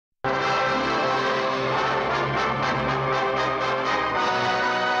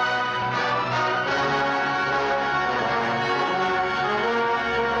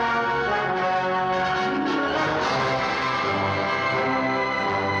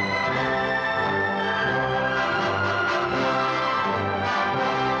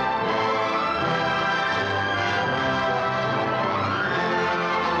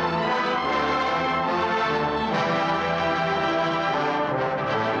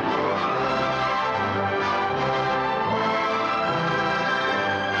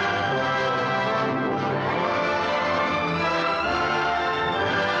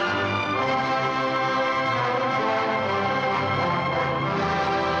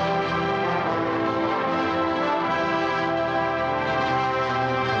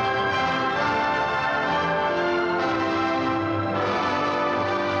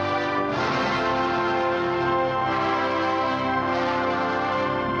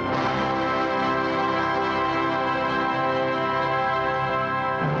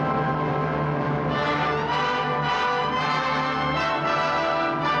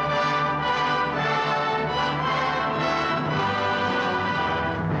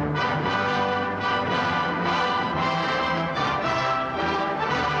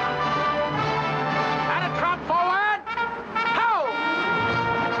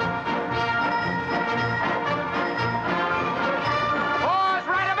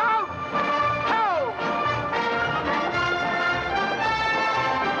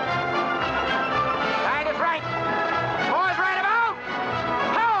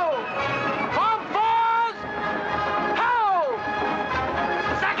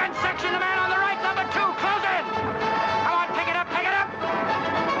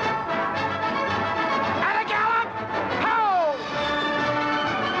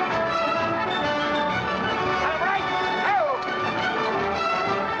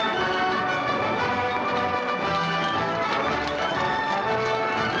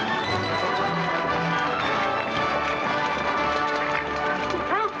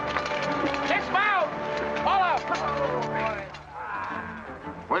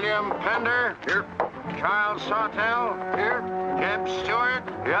William Pender. Here. Charles Sawtell. Here. Jeb Stewart.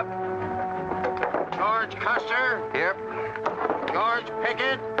 Yep. George Custer. Yep. George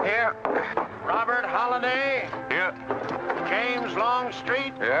Pickett. Here. Robert Holliday. Yep. James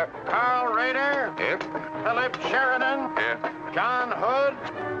Longstreet. Yep. Carl Rader. Yep. Philip Sheridan. Yep. John Hood.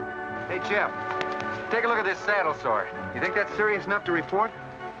 Hey, Jim. Take a look at this saddle sore. You think that's serious enough to report?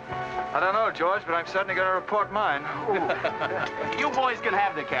 I don't know, George, but I'm certainly going to report mine. You boys can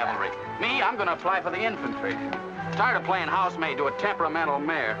have the cavalry. Me, I'm going to apply for the infantry. Tired of playing housemaid to a temperamental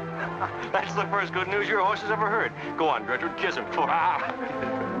mare. That's the first good news your horse has ever heard. Go on, Gertrude, kiss him for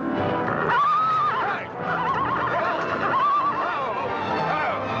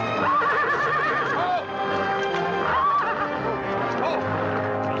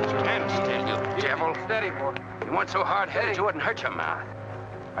Steady, boy. You weren't so hard-headed, you wouldn't hurt your mouth.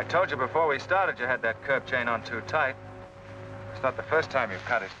 I told you before we started you had that curb chain on too tight. It's not the first time you've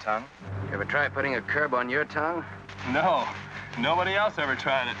cut his tongue. You ever try putting a curb on your tongue? No. Nobody else ever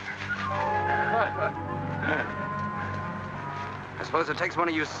tried it. I suppose it takes one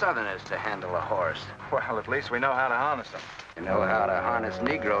of you Southerners to handle a horse. Well, at least we know how to harness them. You know how to harness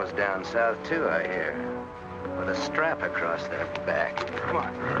Negroes down south, too, I hear. With a strap across their back. Come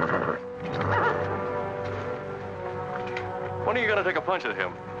on. When are you going to take a punch at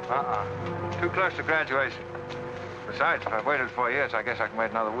him? Too close to graduation. Besides, if I've waited 4 years, I guess I can wait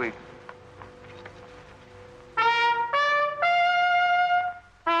another week. The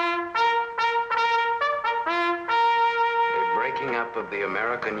breaking up of the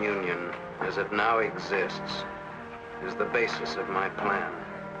American Union, as it now exists, is the basis of my plan.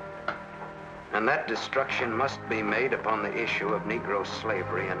 And that destruction must be made upon the issue of Negro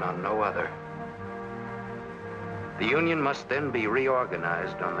slavery and on no other. The Union must then be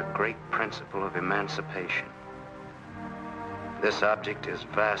reorganized on the great principle of emancipation. This object is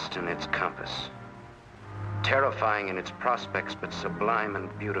vast in its compass, terrifying in its prospects, but sublime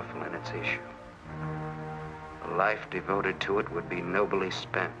and beautiful in its issue. A life devoted to it would be nobly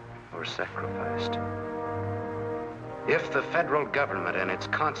spent or sacrificed. If the federal government and its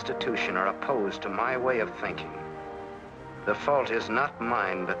constitution are opposed to my way of thinking, the fault is not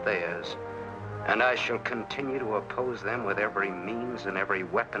mine, but theirs. And I shall continue to oppose them with every means and every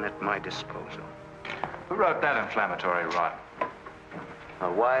weapon at my disposal. Who wrote that inflammatory rot?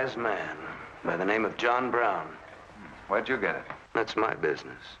 A wise man by the name of John Brown. Where'd you get it? That's my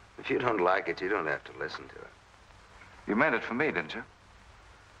business. If you don't like it, you don't have to listen to it. You meant it for me, didn't you?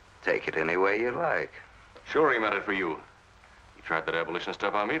 Take it any way you like. Sure he meant it for you. He tried that abolition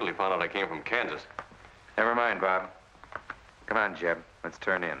stuff on me till he found out I came from Kansas. Never mind, Bob. Come on, Jeb. Let's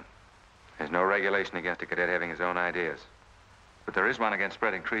turn in. There's no regulation against a cadet having his own ideas. But there is one against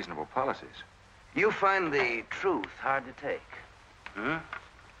spreading treasonable policies. You find the truth hard to take,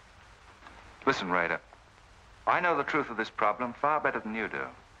 Listen, Raider. I know the truth of this problem far better than you do.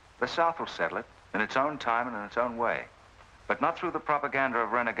 The South will settle it in its own time and in its own way. But not through the propaganda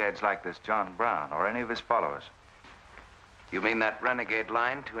of renegades like this John Brown or any of his followers. You mean that renegade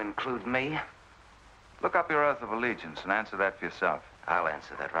line to include me? Look up your oath of allegiance and answer that for yourself. I'll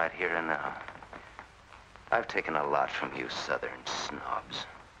answer that right here and now. I've taken a lot from you Southern snobs.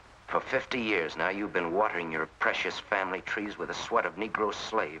 For 50 years now, you've been watering your precious family trees with the sweat of Negro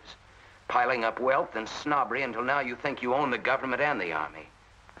slaves, piling up wealth and snobbery until now you think you own the government and the army.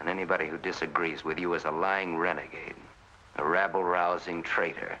 And anybody who disagrees with you is a lying renegade, a rabble-rousing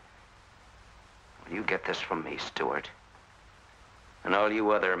traitor. Well, you get this from me, Stewart. And all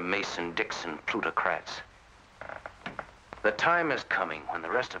you other Mason-Dixon plutocrats. The time is coming when the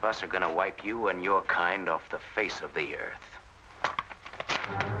rest of us are going to wipe you and your kind off the face of the earth.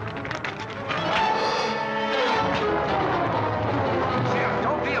 Jim,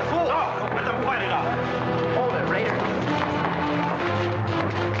 don't be a fool! No, let them fight it out. Hold it, Raider.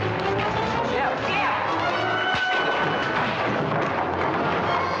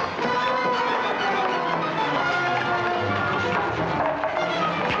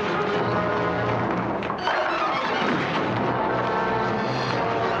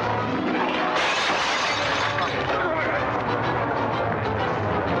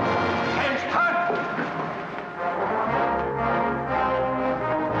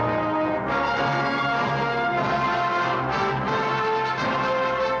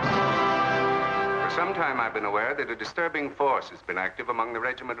 I've been aware that a disturbing force has been active among the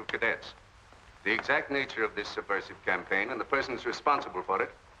regiment of cadets. The exact nature of this subversive campaign and the persons responsible for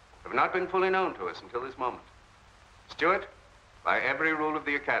it have not been fully known to us until this moment. Stewart, by every rule of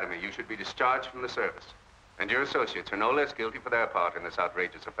the academy, you should be discharged from the service. And your associates are no less guilty for their part in this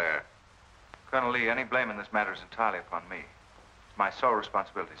outrageous affair. Colonel Lee, any blame in this matter is entirely upon me. It's my sole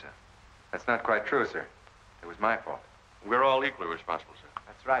responsibility, sir. That's not quite true, sir. It was my fault. We're all equally responsible, sir.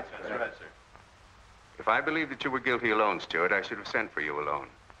 That's right, sir. That's right, sir. If I believed that you were guilty alone, Stewart, I should have sent for you alone.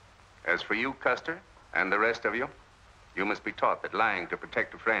 As for you, Custer, and the rest of you, you must be taught that lying to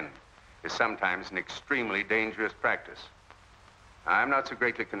protect a friend is sometimes an extremely dangerous practice. I'm not so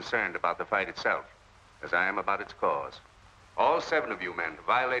greatly concerned about the fight itself as I am about its cause. All 7 of you men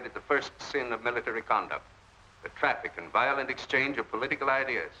violated the first sin of military conduct, the traffic and violent exchange of political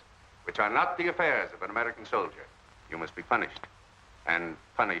ideas, which are not the affairs of an American soldier. You must be punished, and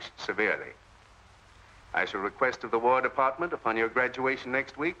punished severely. I shall request of the War Department upon your graduation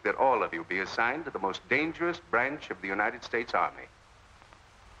next week that all of you be assigned to the most dangerous branch of the United States Army.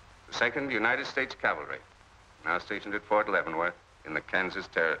 The 2nd United States Cavalry, now stationed at Fort Leavenworth in the Kansas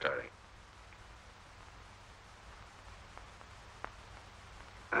Territory.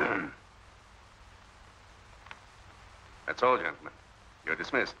 That's all, gentlemen. You're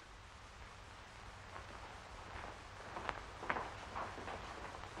dismissed.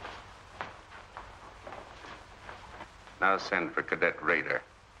 Now send for Cadet Raider.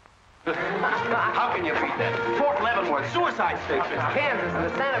 How can you beat that? Fort Leavenworth, suicide station, Kansas, and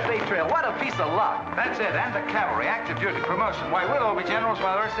the Santa Fe Trail. What a piece of luck. That's it, and the cavalry, active duty, promotion. Why, we'll all be generals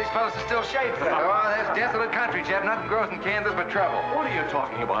while the rest of these fellows are still shades. Oh, that's desolate country, Jeff. Nothing grows in Kansas but trouble. What are you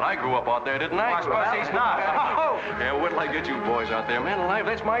talking about? I grew up out there, didn't I? I suppose he's not. Oh, yeah, wait till I get you boys out there. Man alive,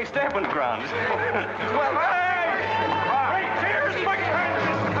 that's my stamping ground. Well, hey! Cheers!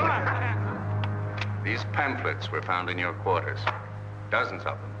 Come on! These pamphlets were found in your quarters. Dozens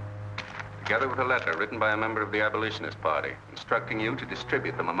of them. Together with a letter written by a member of the Abolitionist Party, instructing you to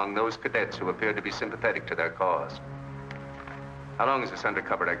distribute them among those cadets who appeared to be sympathetic to their cause. How long has this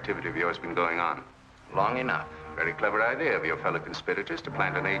undercover activity of yours been going on? Long enough. Very clever idea of your fellow conspirators to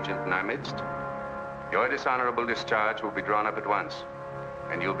plant an agent in our midst. Your dishonorable discharge will be drawn up at once,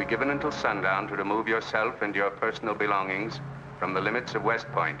 and you'll be given until sundown to remove yourself and your personal belongings from the limits of West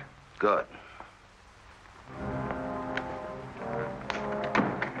Point. Good.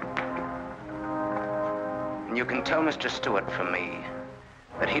 And you can tell Mr. Stewart from me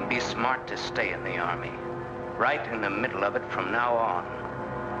that he'd be smart to stay in the Army, right in the middle of it from now on.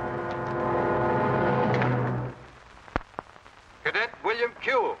 Cadet William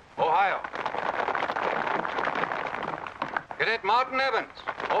Q., Ohio. Cadet Martin Evans,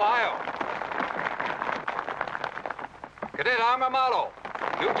 Ohio. Cadet Armour Marlowe,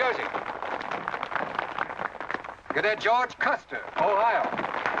 New Jersey. Cadet George Custer, Ohio.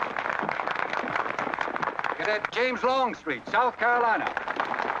 Cadet James Longstreet, South Carolina.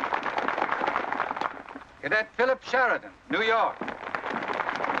 Cadet Philip Sheridan, New York.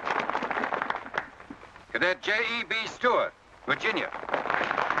 Cadet J.E.B. Stewart, Virginia.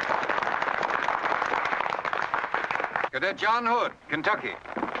 Cadet John Hood, Kentucky.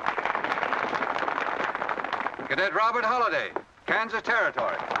 Cadet Robert Holliday, Kansas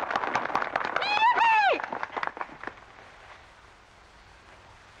Territory.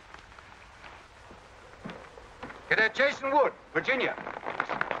 Cadet Jason Wood, Virginia.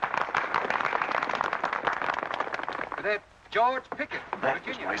 Cadet George Pickett,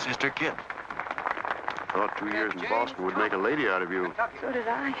 Virginia. My sister Kit. Thought 2 years in Boston would make a lady out of you. Kentucky. So did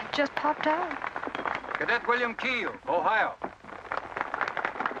I. It just popped out. Cadet William Keel, Ohio.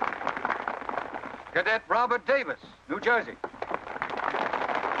 Cadet Robert Davis, New Jersey.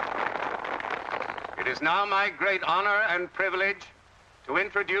 It is now my great honor and privilege to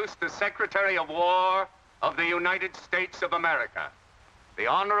introduce the Secretary of War of the United States of America, the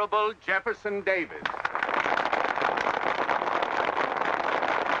Honorable Jefferson Davis.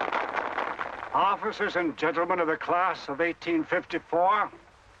 Officers and gentlemen of the class of 1854,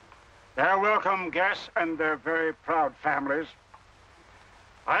 their welcome guests and their very proud families,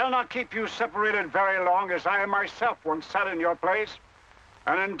 I'll not keep you separated very long, as I myself once sat in your place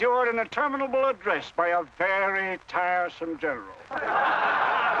and endured an interminable address by a very tiresome general.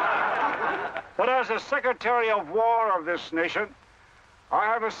 But as the Secretary of War of this nation, I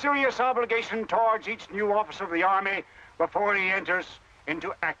have a serious obligation towards each new officer of the Army before he enters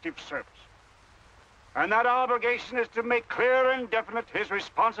into active service. And that obligation is to make clear and definite his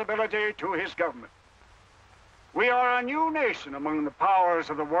responsibility to his government. We are a new nation among the powers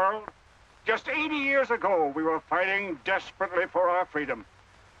of the world. Just 80 years ago, we were fighting desperately for our freedom,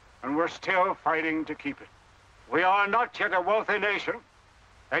 and we're still fighting to keep it. We are not yet a wealthy nation,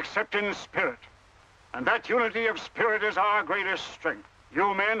 except in spirit. And that unity of spirit is our greatest strength.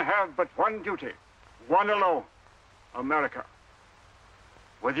 You men have but one duty, one alone, America.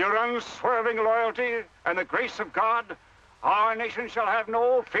 With your unswerving loyalty and the grace of God, our nation shall have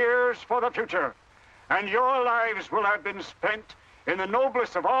no fears for the future, and your lives will have been spent in the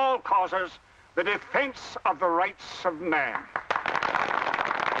noblest of all causes, the defense of the rights of man.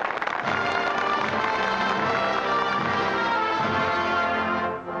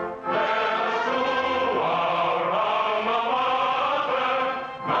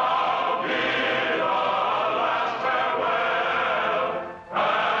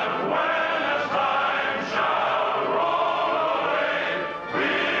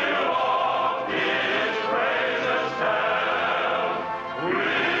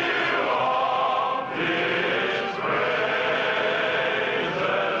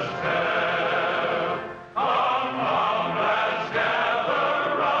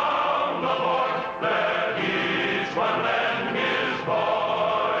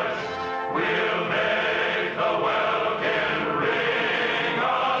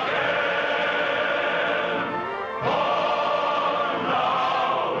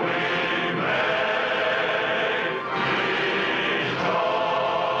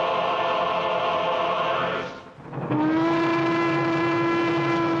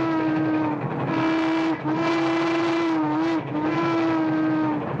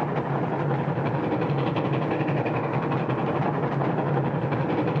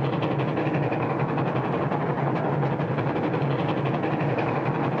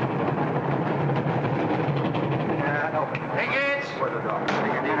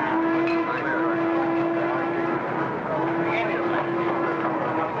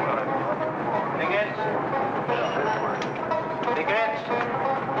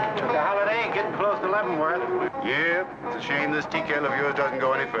 Yeah, it's a shame this tea kettle of yours doesn't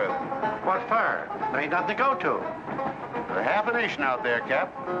go any further. What for? There ain't nothing to go to. There's half a nation out there,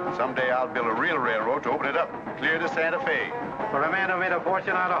 Cap. Someday I'll build a real railroad to open it up, clear to Santa Fe. For a man who made a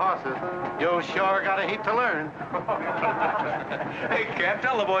fortune out of horses, you sure got a heap to learn. Hey, Cap,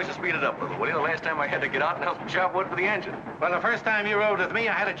 tell the boys to speed it up a little, will you? The last time I had to get out and help them chop wood for the engine. Well, the first time you rode with me,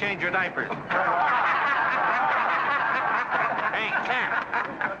 I had to change your diapers. Hey, Cap,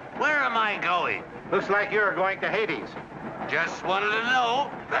 where am I going? Looks like you're going to Hades. Just wanted to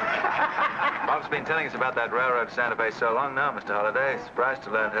know. Bob's been telling us about that railroad to Santa Fe so long now, Mr. Holliday. Surprised to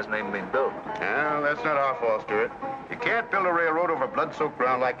learn it hasn't even been built. Well, that's not our fault, Stuart. You can't build a railroad over blood-soaked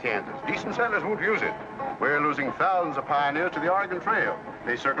ground like Kansas. Decent settlers won't use it. We're losing thousands of pioneers to the Oregon Trail.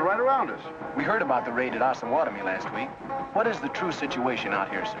 They circle right around us. We heard about the raid at Osawatomie last week. What is the true situation out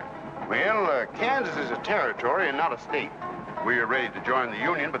here, sir? Well, Kansas is a territory and not a state. We're ready to join the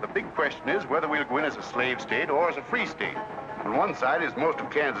Union, but the big question is whether we'll go in as a slave state or as a free state. On one side is most of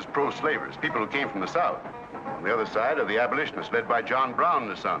Kansas pro-slavers, people who came from the South. On the other side are the abolitionists led by John Brown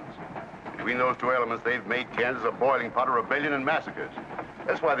and his sons. Between those two elements, they've made Kansas a boiling pot of rebellion and massacres.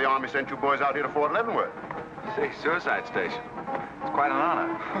 That's why the Army sent you boys out here to Fort Leavenworth. See, suicide station. It's quite an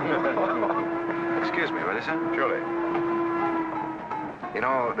honor. Excuse me, will you, sir? Surely. You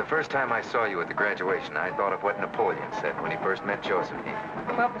know, the first time I saw you at the graduation, I thought of what Napoleon said when he first met Josephine.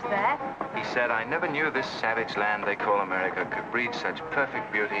 What was that? He said, I never knew this savage land they call America could breed such perfect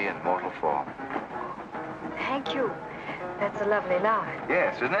beauty in mortal form. Thank you. That's a lovely line.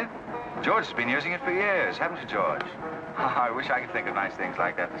 Yes, isn't it? George has been using it for years, haven't you, George? I wish I could think of nice things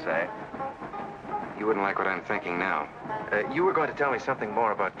like that to say. You wouldn't like what I'm thinking now. You were going to tell me something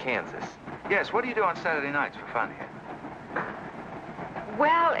more about Kansas. Yes, what do you do on Saturday nights for fun here?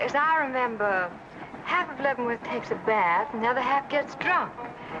 Well, as I remember, half of Leavenworth takes a bath and the other half gets drunk.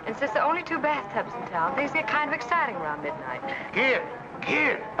 And since there are only 2 bathtubs in town, things get kind of exciting around midnight. Kid!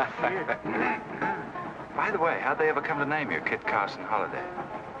 By the way, how'd they ever come to name you Kit Carson Holliday?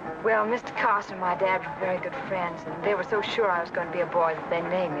 Well, Mr. Carson and my dad were very good friends, and they were so sure I was going to be a boy that they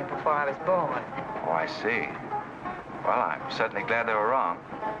named me before I was born. Oh, I see. Well, I'm certainly glad they were wrong.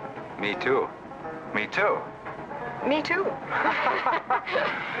 Me too. Me too. Me too.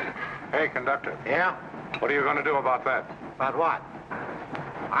 Hey, conductor. Yeah? What are you going to do about that? About what?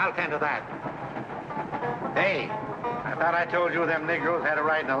 I'll tend to that. Hey, I thought I told you them Negroes had a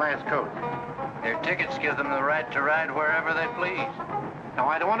right in the last coast. Their tickets give them the right to ride wherever they please. Now,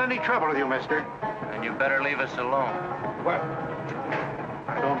 I don't want any trouble with you, mister. And you better leave us alone. Well,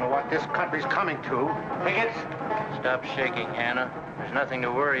 I don't know what this country's coming to. Tickets? Stop shaking, Hannah. There's nothing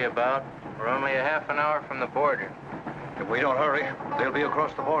to worry about. We're only a half an hour from the border. If we don't hurry, they'll be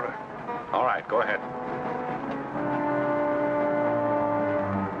across the border. All right, go ahead.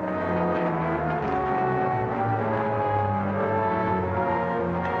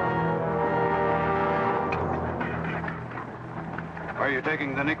 Where are you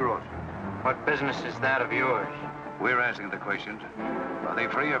taking the Negroes? What business is that of yours? We're asking the questions. Are they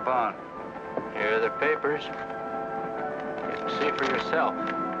free or bond? Here are the papers. You can see for yourself.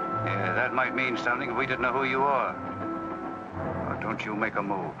 Yeah, that might mean something if we didn't know who you are. Don't you make a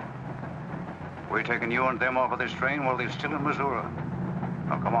move. We're taking you and them off of this train while they're still in Missouri.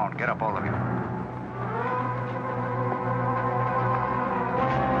 Now, come on, get up, all of you.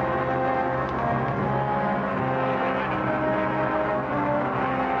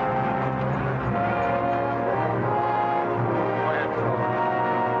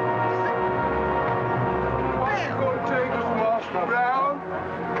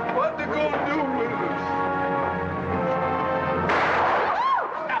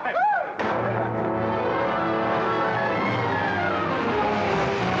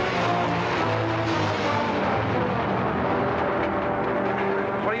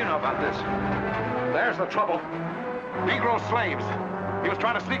 There's the trouble. Negro slaves. He was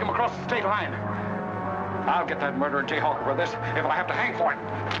trying to sneak them across the state line. I'll get that murdering jayhawker for this if I have to hang for it.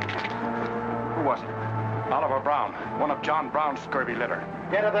 Who was it? Oliver Brown, one of John Brown's scurvy litter.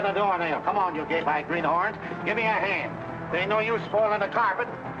 Better than a doornail. Come on, you gape-eyed greenhorns. Give me a hand. There ain't no use spoiling the carpet.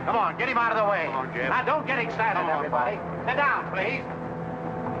 Come on, get him out of the way. Come on, Jim. Now, don't get excited, everybody. Sit down, please.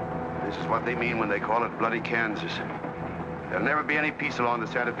 This is what they mean when they call it bloody Kansas. There'll never be any peace along the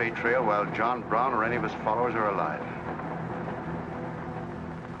Santa Fe Trail while John Brown or any of his followers are alive.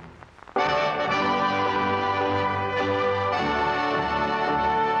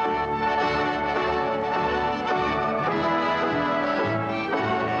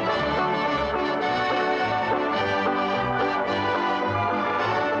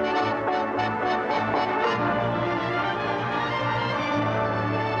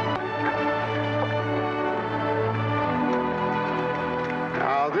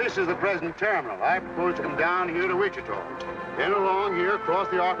 This is the present terminal. I propose to come down here to Wichita, then along here across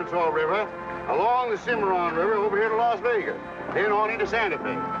the Arkansas River, along the Cimarron River over here to Las Vegas, then on into Santa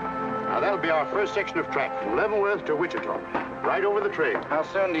Fe. Now, that'll be our first section of track from Leavenworth to Wichita, right over the trail. How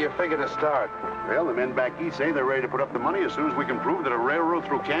soon do you figure to start? Well, the men back east say they're ready to put up the money as soon as we can prove that a railroad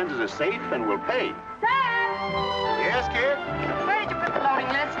through Kansas is safe and will pay. Dad! Yes, kid? Where did you put the loading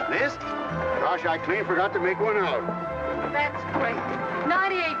list? List? Gosh, I clean forgot to make one out. That's great.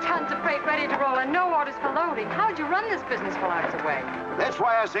 98 tons of freight ready to roll and no orders for loading. How'd you run this business while I was away? That's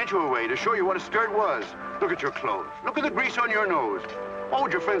why I sent you away, to show you what a skirt was. Look at your clothes. Look at the grease on your nose. What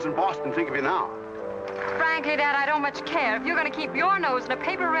would your friends in Boston think of you now? Frankly, Dad, I don't much care. If you're going to keep your nose in a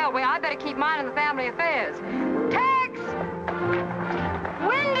paper railway, I better keep mine in the family affairs. Tex!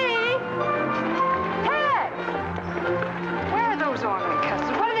 Wendy! Tex! Where are those ornery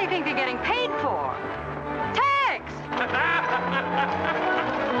customers? What do they think they're getting paid for? Tex!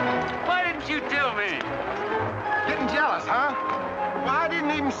 Why didn't you tell me? Getting jealous, huh? Well, I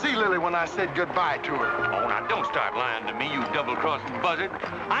didn't even see Lily when I said goodbye to her. Oh, now don't start lying to me, you double-crossing buzzard.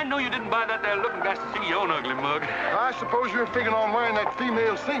 I know you didn't buy that there looking glass to see your own ugly mug. I suppose you're figuring on wearing that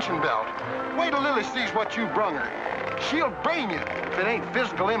female cinching belt. Wait till Lily sees what you brung her. She'll brain you if it ain't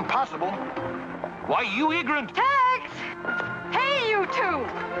physical impossible. Why, you ignorant. Tex! Hey, you two!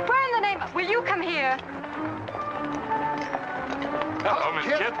 Where in the name of... Will you come here? Hello, Miss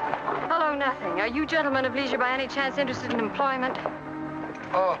Kip. Hello, nothing. Are you gentlemen of leisure by any chance interested in employment?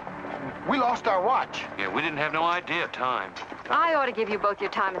 We lost our watch. Yeah, we didn't have no idea of time. I ought to give you both your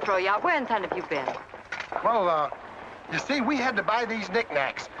time and throw you out. Where in town have you been? Well, you see, we had to buy these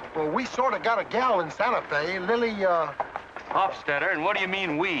knickknacks. Well, we sort of got a gal in Santa Fe, Lily, Hofstadter, and what do you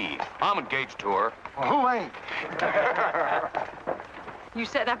mean we? I'm engaged to her. Well, who ain't? You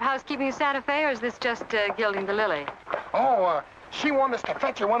setting up housekeeping in Santa Fe, or is this just gilding the lily? Oh, she wanted us to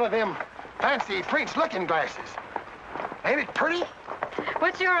fetch her one of them fancy Prince looking glasses. Ain't it pretty?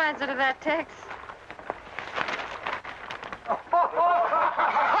 What's your answer to that, Tex? What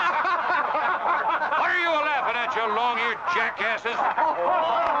are you laughing at, you long-eared jackasses?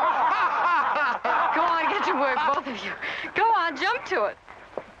 Go on, get to work, both of you. Go on, jump to it.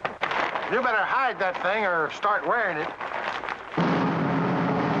 You better hide that thing or start wearing it.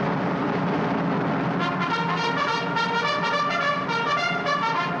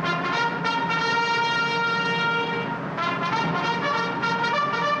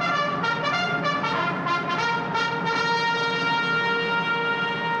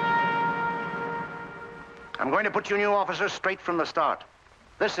 I'm going to put you new officers straight from the start.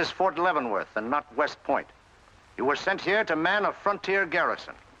 This is Fort Leavenworth and not West Point. You were sent here to man a frontier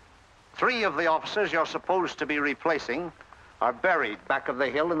garrison. 3 of the officers you're supposed to be replacing are buried back of the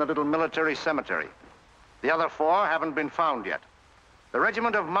hill in the little military cemetery. The other 4 haven't been found yet. The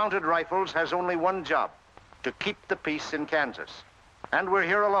Regiment of Mounted Rifles has only one job, to keep the peace in Kansas. And we're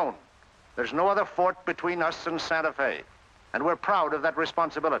here alone. There's no other fort between us and Santa Fe, and we're proud of that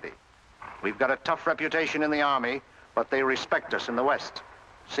responsibility. We've got a tough reputation in the Army, but they respect us in the West.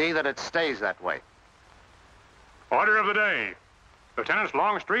 See that it stays that way. Order of the day. Lieutenants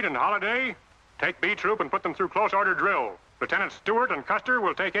Longstreet and Holliday, take B Troop and put them through close order drill. Lieutenants Stewart and Custer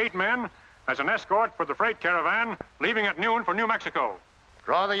will take 8 men as an escort for the freight caravan, leaving at noon for New Mexico.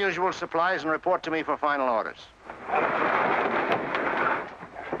 Draw the usual supplies and report to me for final orders.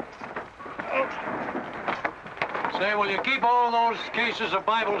 Say, will you keep all those cases of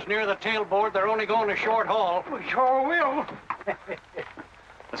Bibles near the tailboard? They're only going a short haul. We sure will.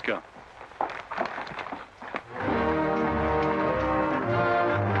 Let's go.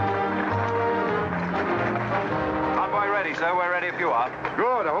 Convoy ready, sir. We're ready if you are.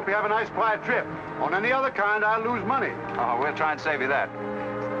 Good. I hope you have a nice, quiet trip. On any other kind, I'll lose money. Oh, we'll try and save you that.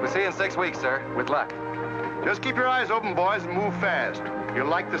 We'll see you in 6 weeks, sir. With luck. Just keep your eyes open, boys, and move fast. You'll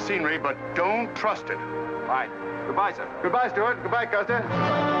like the scenery, but don't trust it. Right. Goodbye, sir. Goodbye, Stewart. Goodbye, Custer.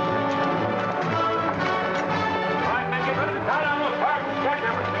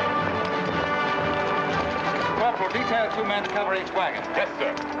 Corporal, detail 2 men to cover each wagon. Yes,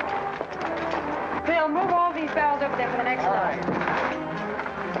 sir. Phil, move all these barrels over there for the next load.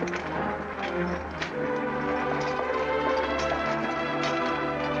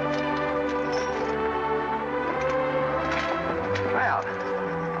 Well,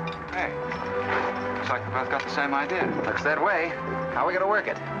 hey, looks like we both got the same idea. Looks that way. How are we going to work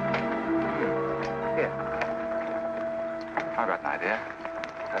it? Here. I've got an idea.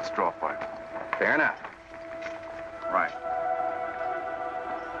 Let's draw for it. Fair enough. Right.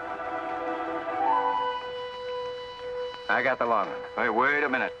 I got the long one. Hey, wait a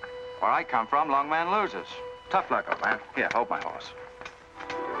minute. Where I come from, long man loses. Tough luck, old man. Here, hold my horse.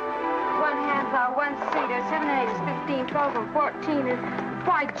 1 handplow, 1 seater, 7 and 8 is 15, 12 and 14 is...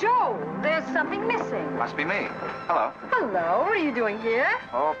 Why, Joe, there's something missing. Must be me. Hello. Hello, what are you doing here?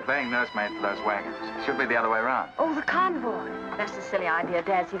 Oh, playing nursemaid for those wagons. Should be the other way around. Oh, the convoy. That's a silly idea,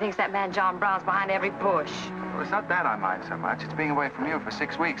 Dad. He thinks that man John Brown's behind every bush. Well, it's not that I mind so much. It's being away from you for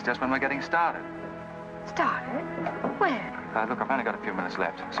 6 weeks, just when we're getting started. Started? When? Look, I've only got a few minutes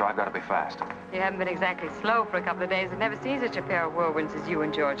left, so I've got to be fast. You haven't been exactly slow for a couple of days. I've never seen such a pair of whirlwinds as you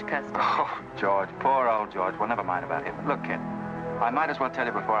and George Custer. Oh, George. Poor old George. Well, never mind about him. Look, kid, I might as well tell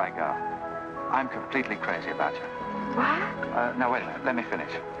you before I go. I'm completely crazy about you. What? Now, wait a minute. Let me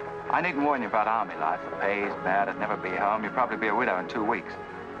finish. I needn't warn you about Army life. The pay's bad. I'd never be home. You'd probably be a widow in 2 weeks.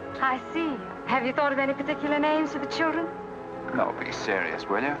 I see. Have you thought of any particular names for the children? No, be serious,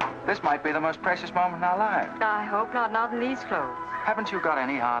 will you? This might be the most precious moment in our lives. I hope not. Not in these clothes. Haven't you got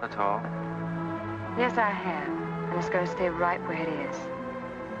any heart at all? Yes, I have. And it's going to stay right where it is.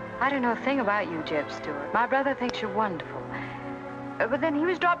 I don't know a thing about you, Jeb Stewart. My brother thinks you're wonderful. But then he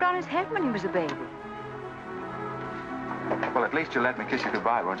was dropped on his head when he was a baby. Well, at least you'll let me kiss you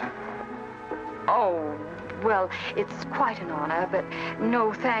goodbye, won't you? Oh, well, it's quite an honor, but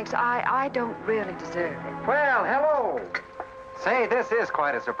no thanks. I don't really deserve it. Well, hello. Say, this is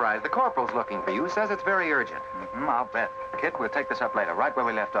quite a surprise. The corporal's looking for you. Says it's very urgent. I'll bet. Kit, we'll take this up later, right where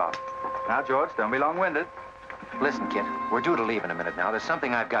we left off. Now, George, don't be long-winded. Listen, Kit, we're due to leave in a minute now. There's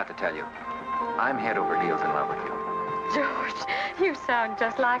something I've got to tell you. I'm head over heels in love with you. George, you sound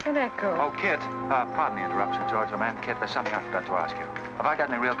just like an echo. Oh, Kit, pardon the interruption, George, oh, man. Kit, there's something I forgot to ask you. Have I got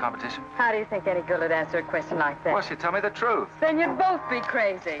any real competition? How do you think any girl would answer a question like that? Well, she'd tell me the truth. Then you'd both be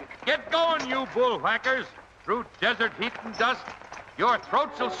crazy. Get going, you bullwhackers. Through desert heat and dust, your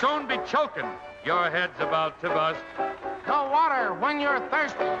throats will soon be choking. Your head's about to bust. No water when you're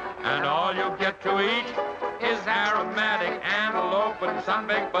thirsty. And all you get to eat is aromatic antelope and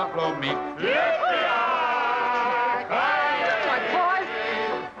sun-baked buffalo meat.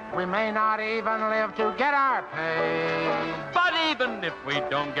 We may not even live to get our pay. But even if we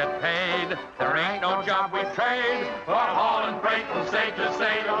don't get paid, there ain't no job we trade for hauling freight from state to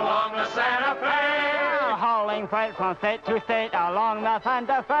state along the Santa Fe. Hauling freight from state to state along the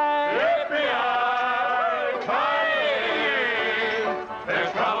Santa Fe.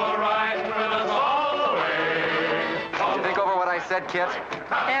 There's trouble riding with us all the way. Did you think over what I said, Kit?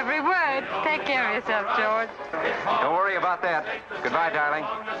 Every word. Take care of yourself, George. Don't worry about that. Goodbye, darling.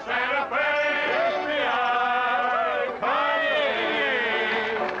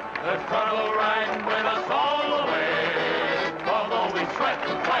 There's trouble riding with us all the way. Although we sweat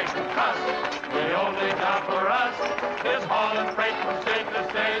and fight and cuss, the only job for us is hauling freight from state to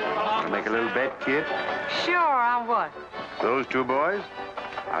state along. Make a little bet, Kid. Sure, on what? Those 2 boys?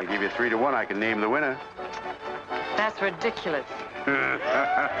 I'll give you 3 to 1. I can name the winner. That's ridiculous.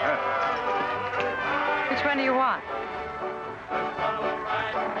 Which one do you want?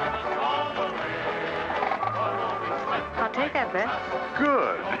 I'll take that bet.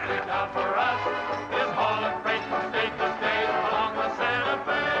 Good. For us is hauling freight from state to state along the Santa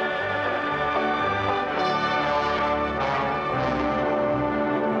Fe.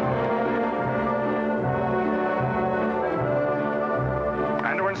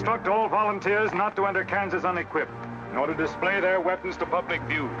 instruct all volunteers not to enter Kansas unequipped, nor to display their weapons to public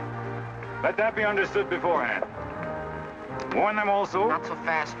view. Let that be understood beforehand. Warn them also... Not so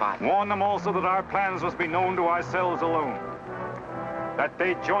fast, Father. Warn them also that our plans must be known to ourselves alone. That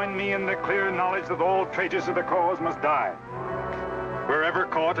they join me in the clear knowledge that all traitors to the cause must die, wherever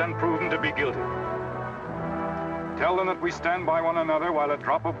caught and proven to be guilty. Tell them that we stand by one another while a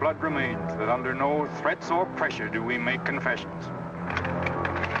drop of blood remains, that under no threats or pressure do we make confessions.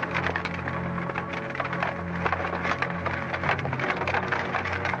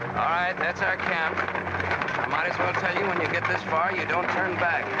 All right, that's our camp. I might as well tell you when you get this far, you don't turn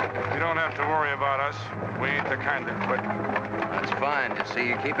back. You don't have to worry about us. We ain't the kind that quit. That's fine. Just see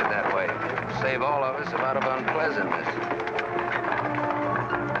you keep it that way. Save all of us a lot of unpleasantness.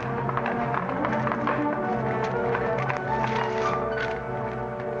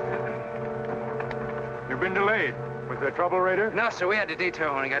 You've been delayed. Was there trouble, Raider? No, sir. We had to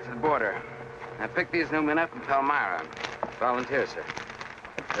detour when we got to the border. I picked these new men up in Palmyra. Volunteer, sir.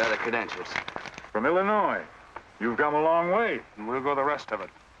 There are the credentials. From Illinois. You've come a long way. And we'll go the rest of it.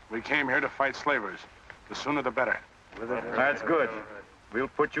 We came here to fight slavers. The sooner the better. That's good. We'll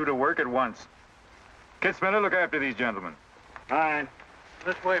put you to work at once. Kid Spinner, look after these gentlemen. Fine.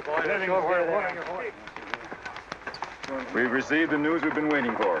 This way, boys. We've received the news we've been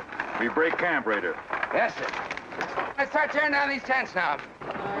waiting for. We break camp, Raider. Yes, sir. Let's start tearing down these tents now.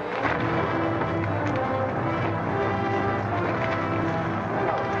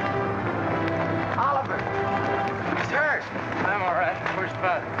 Oliver. He's hurt. I'm all right. Where's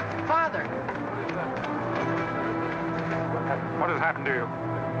Father? Father. What has happened to you?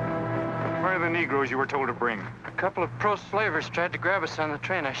 Where are the Negroes you were told to bring? A couple of pro-slavers tried to grab us on the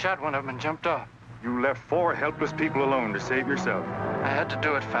train. I shot one of them and jumped off. You left 4 helpless people alone to save yourself. I had to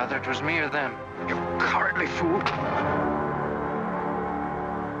do it, Father. It was me or them. You cowardly fool.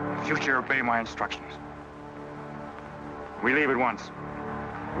 In future, obey my instructions. We leave at once.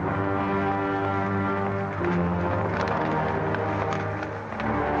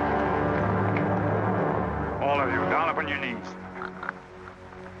 All of you, down upon your knees.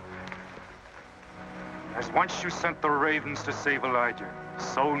 As once you sent the ravens to save Elijah,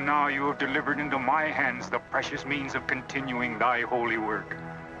 so now you have delivered into my hands the precious means of continuing thy holy work.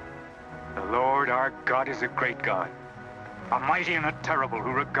 The Lord our God is a great God, a mighty and a terrible,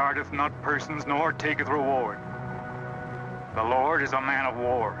 who regardeth not persons nor taketh reward. The Lord is a man of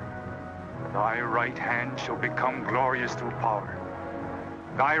war. Thy right hand shall become glorious through power.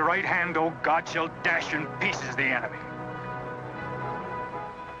 Thy right hand, O God, shall dash in pieces the enemy.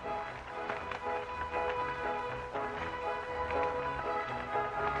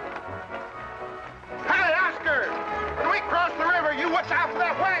 Hey, Oscar! When we cross the river, you watch out for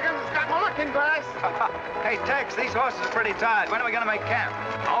that wagon that's got my looking glass. Hey, Tex, these horses are pretty tired. When are we going to make camp?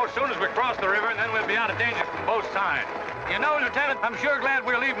 Oh, as soon as we cross the river, and then we'll be out of danger from both sides. You know, Lieutenant, I'm sure glad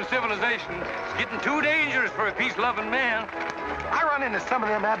we're leaving civilization. It's getting too dangerous for a peace-loving man. I run into some of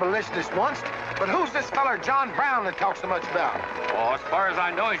them abolitionists once, but who's this feller John Brown that talks so much about? Oh, as far as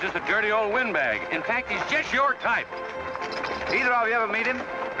I know, he's just a dirty old windbag. In fact, he's just your type. Either of you ever meet him?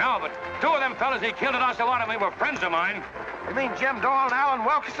 No, but 2 of them fellas he killed at Osawatomie were friends of mine. You mean Jim Doyle and Alan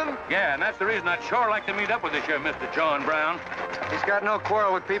Wilkerson? Yeah, and that's the reason I'd sure like to meet up with this here Mr. John Brown. He's got no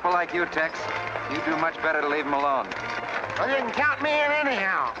quarrel with people like you, Tex. You do much better to leave him alone. Well, you can count me in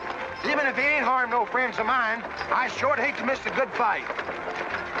anyhow. Even if he ain't harmed no friends of mine, I sure hate to miss a good fight.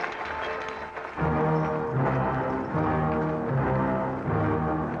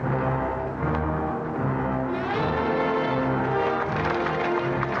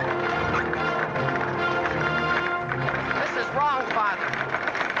 This is wrong, Father.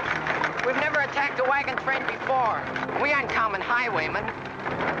 We've never attacked a wagon train before. We aren't common highwaymen.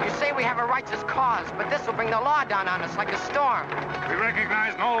 You say we have a righteous cause, but this will bring the law down on us like a storm. We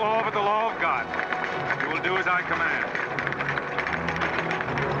recognize no law but the law of God. You will do as I command.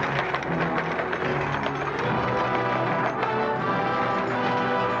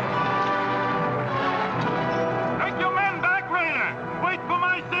 Take your men back, Raider. Wait for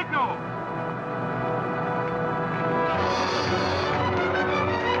my signal.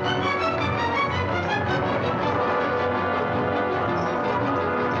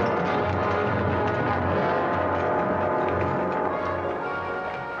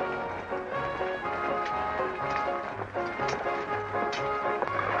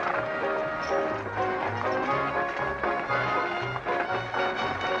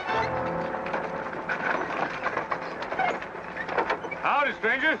 Howdy,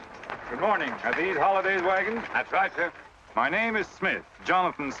 strangers. Good morning. Are these Holiday's wagons? That's right, sir. My name is Smith,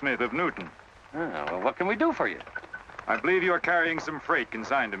 Jonathan Smith of Newton. Oh, well, what can we do for you? I believe you are carrying some freight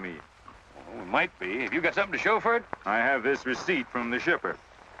consigned to me. Well, it might be. Have you got something to show for it? I have this receipt from the shipper.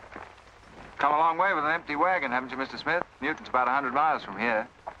 Come a long way with an empty wagon, haven't you, Mr. Smith? Newton's about 100 miles from here.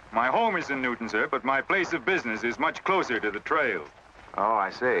 My home is in Newton, sir, but my place of business is much closer to the trail. Oh,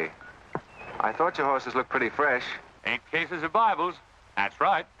 I see. I thought your horses looked pretty fresh. 8 cases of Bibles. That's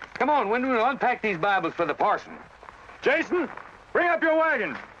right. Come on, Wyndham, we'll unpack these Bibles for the parson. Jason, bring up your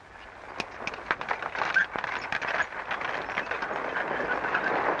wagon.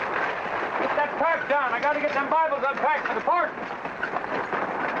 Get that pack down. I got to get them Bibles unpacked for the parson.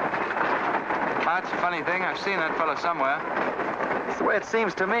 That's a funny thing. I've seen that fellow somewhere. It's the way it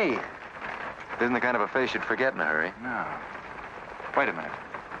seems to me. Isn't the kind of a face you'd forget in a hurry. No. Wait a minute.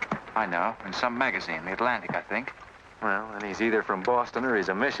 I know. In some magazine, The Atlantic, I think. Well, then he's either from Boston or he's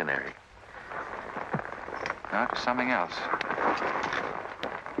a missionary. No, it's something else.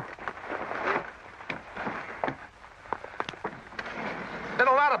 Been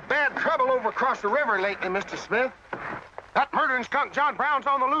a lot of bad trouble over across the river lately, Mr. Smith. That murdering skunk John Brown's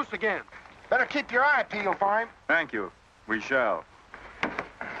on the loose again. Better keep your eye peeled for him. Thank you. We shall.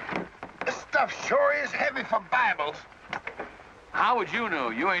 This stuff sure is heavy for Bibles. How would you know?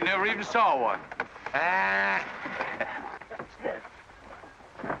 You ain't never even saw one.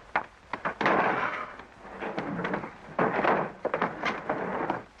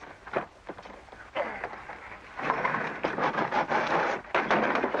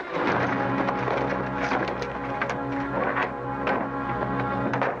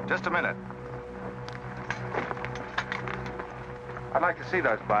 Just a minute. I'd like to see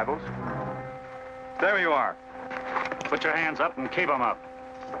those Bibles. There you are. Put your hands up and keep them up.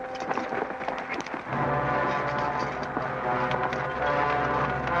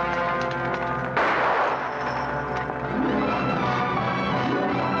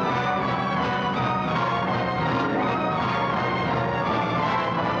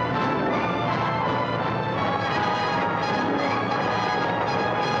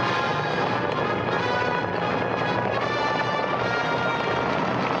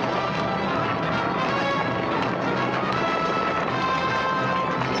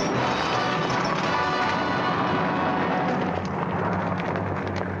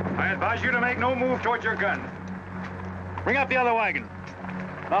 I advise you to make no move towards your gun. Bring up the other wagon.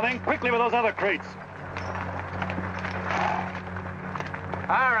 Now then, quickly with those other crates.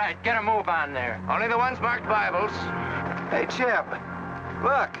 All right, get a move on there. Only the ones marked Bibles. Hey, Chip.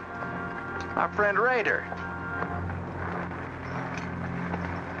 Look. Our friend Raider.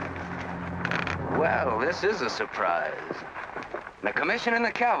 Well, this is a surprise. And a commission in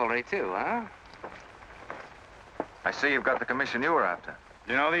the cavalry, too, huh? I see you've got the commission you were after.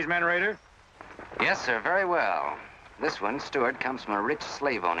 Do you know these men, Raider? Yes, sir, very well. This one, Stewart, comes from a rich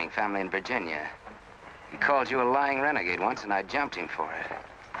slave-owning family in Virginia. He called you a lying renegade once, and I jumped him for it.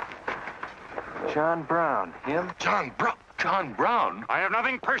 John Brown. Him? John Brown? John Brown? I have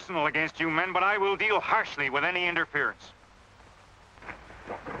nothing personal against you men, but I will deal harshly with any interference.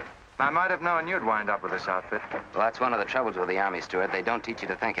 I might have known you'd wind up with this outfit. Well, that's one of the troubles with the Army, Stewart. They don't teach you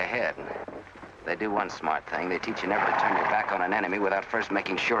to think ahead. They do one smart thing. They teach you never to turn your back on an enemy without first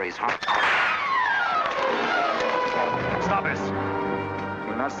making sure he's harmed. Stop us.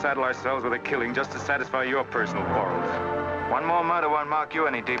 We'll not saddle ourselves with a killing just to satisfy your personal quarrels. One more murder won't mark you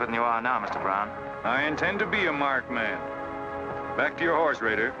any deeper than you are now, Mr. Brown. I intend to be a marked man. Back to your horse,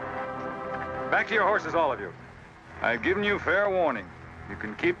 Raider. Back to your horses, all of you. I've given you fair warning. You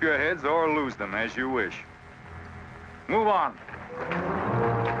can keep your heads or lose them as you wish. Move on.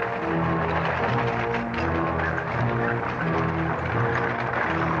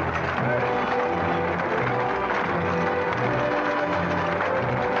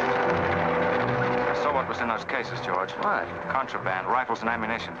 Was in those cases, George. What? Contraband, rifles and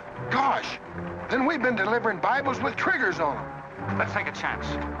ammunition. Gosh, then we've been delivering Bibles with triggers on them. Let's take a chance.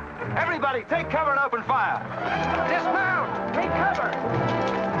 Everybody, take cover and open fire. Dismount! Take cover!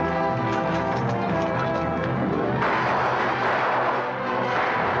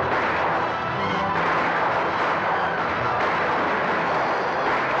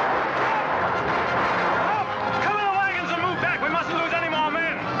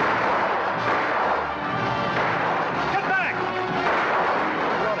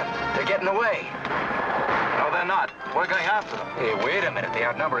 We're going after them. Hey, wait a minute. The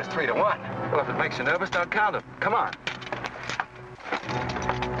outnumber is 3 to 1. Well, if it makes you nervous, don't count them. Come on.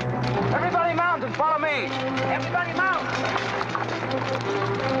 Everybody mount and follow me. Everybody mount.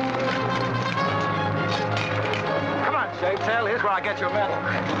 Come on, Shave-Tail. Here's where I get your medal.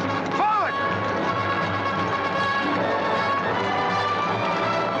 Forward!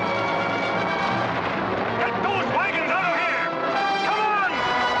 Get those wagons out!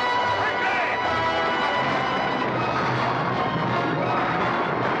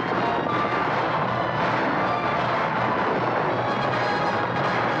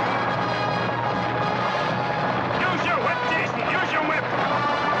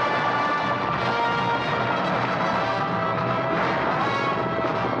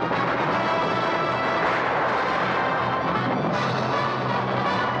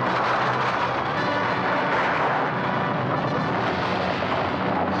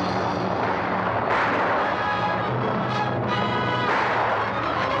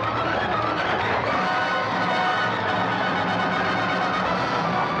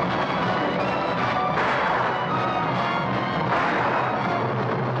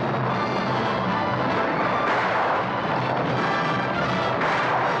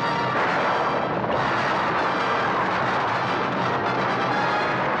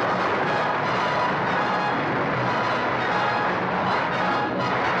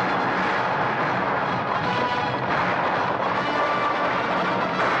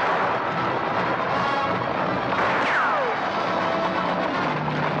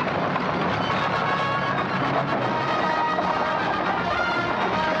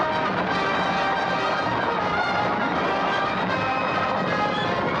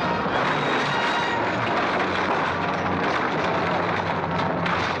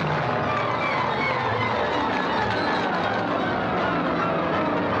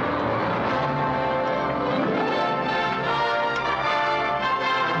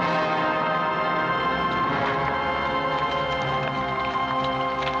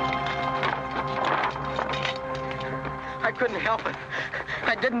 I couldn't help it.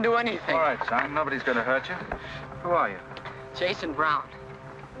 I didn't do anything. All right, son. Nobody's going to hurt you. Who are you? Jason Brown.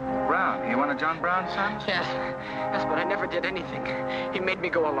 Brown. You one of John Brown's sons? Yes. Yes, but I never did anything. He made me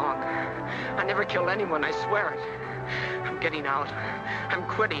go along. I never killed anyone, I swear it. I'm getting out. I'm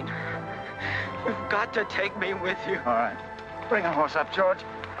quitting. You've got to take me with you. All right. Bring a horse up, George.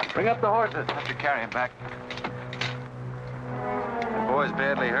 Bring up the horses. Have to carry him back. The boy's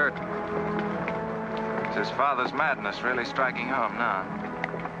badly hurt. It's his father's madness really striking home now.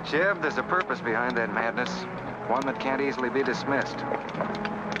 Jeb, there's a purpose behind that madness. One that can't easily be dismissed.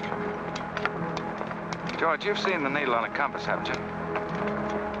 George, you've seen the needle on a compass, haven't you?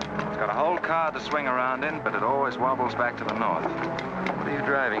 It's got a whole card to swing around in, but it always wobbles back to the north. What are you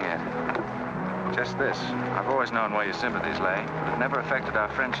driving at? Just this. I've always known where your sympathies lay, but it never affected our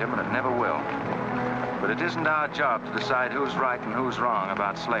friendship, and it never will. But it isn't our job to decide who's right and who's wrong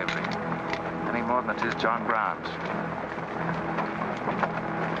about slavery, any more than it is John Brown's.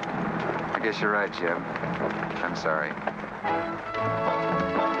 I guess you're right, Jeb. I'm sorry.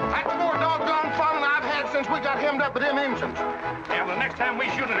 That's more doggone fun than I've had since we got hemmed up with them engines. Yeah, well, the next time we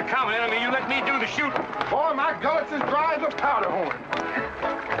shoot at a common enemy, you let me do the shooting. Boy, my gullet's as dry as a powder horn.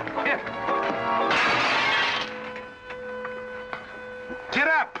 Get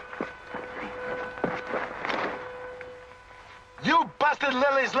up. You busted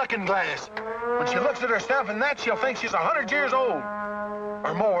Lily's looking glass. When she looks at herself in that, she'll think she's 100 years old.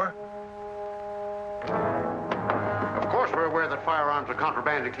 Or more. Of course we're aware that firearms are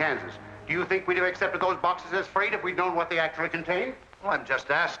contraband in Kansas. Do you think we'd have accepted those boxes as freight if we'd known what they actually contained? Well, I'm just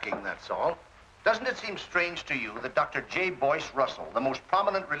asking, that's all. Doesn't it seem strange to you that Dr. J. Boyce Russell, the most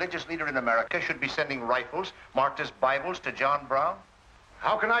prominent religious leader in America, should be sending rifles marked as Bibles to John Brown?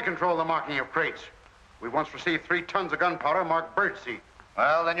 How can I control the marking of crates? We once received 3 tons of gunpowder marked birdseed.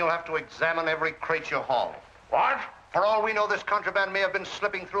 Well, then you'll have to examine every crate you haul. What? For all we know, this contraband may have been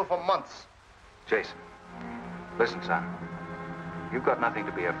slipping through for months. Jason, listen, son. You've got nothing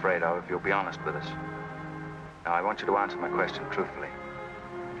to be afraid of if you'll be honest with us. Now, I want you to answer my question truthfully.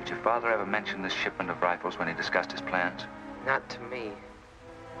 Did your father ever mention this shipment of rifles when he discussed his plans? Not to me.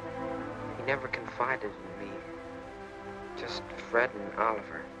 He never confided in me. Just Fred and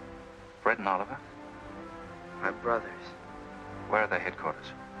Oliver. Fred and Oliver? My brothers. Where are their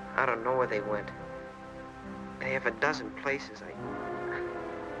headquarters? I don't know where they went. They have a dozen places. I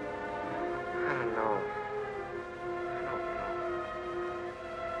don't know.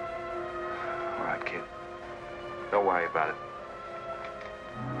 All right, kid. Don't worry about it.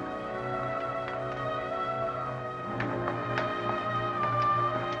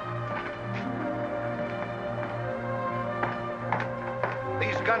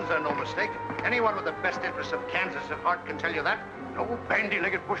 These guns are no mistake. Anyone with the best interests of Kansas at heart can tell you that. No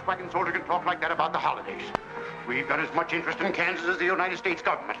bandy-legged bushwhacking soldier can talk like that about the holidays. We've got as much interest in Kansas as the United States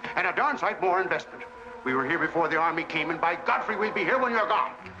government, and a darn sight more investment. We were here before the Army came, and by Godfrey, we'll be here when you're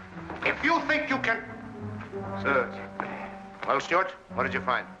gone. If you think you can... Sir. Well, Stuart, what did you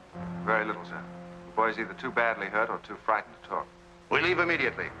find? Very little, sir. The boy's either too badly hurt or too frightened to talk. We leave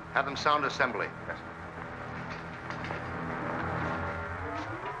immediately. Have them sound assembly. Yes, sir.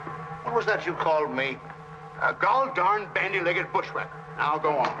 What was that you called me? A gall-darn bandy-legged bushwhacker. Now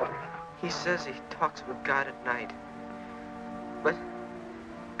go on. He says he talks with God at night. But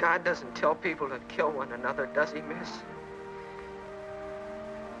God doesn't tell people to kill one another, does he, miss?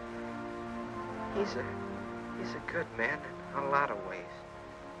 He's a good man in a lot of ways.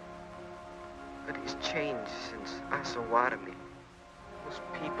 But he's changed since Osawatomie. Those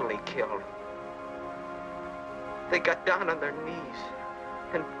people he killed. They got down on their knees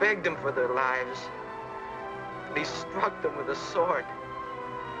and begged him for their lives. And he struck them with a sword.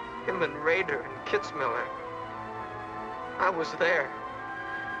 Him and Rader and Kitzmiller. I was there.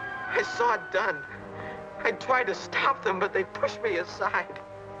 I saw it done. I tried to stop them, but they pushed me aside.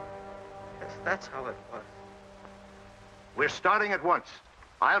 Yes, that's how it was. We're starting at once.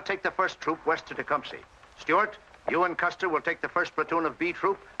 I'll take the first troop west to Tecumseh. Stuart, you and Custer will take the first platoon of B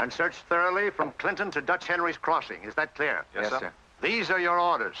troop and search thoroughly from Clinton to Dutch Henry's Crossing. Is that clear? Yes, sir. These are your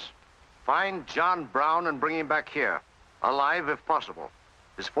orders. Find John Brown and bring him back here, alive if possible.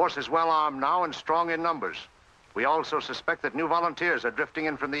 His force is well armed now and strong in numbers. We also suspect that new volunteers are drifting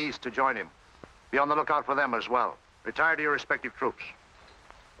in from the east to join him. Be on the lookout for them as well. Retire to your respective troops.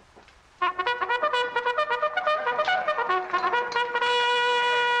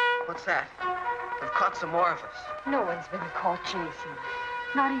 What's that? They've caught some more of us. No one's been caught, Jason.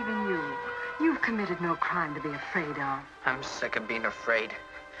 Not even you. You've committed no crime to be afraid of. I'm sick of being afraid.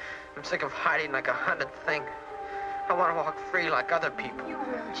 I'm sick of hiding like a hunted thing. I want to walk free like other people. You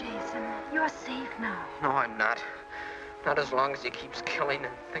will, Jason. You're safe now. No, I'm not. Not as long as he keeps killing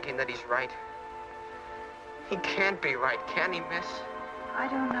and thinking that he's right. He can't be right, can he, miss? I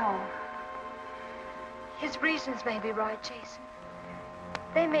don't know. His reasons may be right, Jason.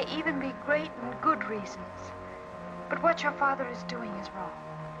 They may even be great and good reasons. But what your father is doing is wrong.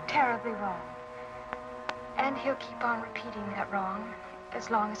 Terribly wrong. And he'll keep on repeating that wrong as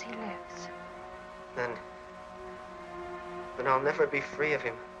long as he lives. Then I'll never be free of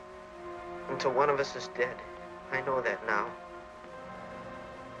him until one of us is dead. I know that now.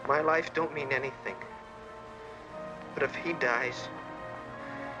 My life don't mean anything. But if he dies,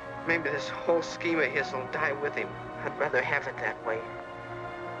 maybe this whole scheme of his will die with him. I'd rather have it that way.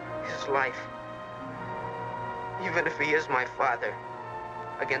 His life. Even if he is my father,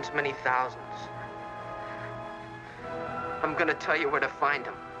 against many thousands. I'm gonna tell you where to find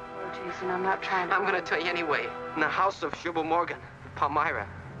him. Oh, Jason, I'm not trying to... I'm gonna tell you anyway. In the house of Shubal Morgan, Palmyra.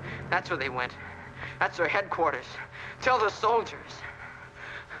 That's where they went. That's their headquarters. Tell the soldiers.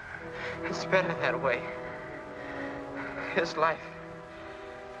 It's better that way. His life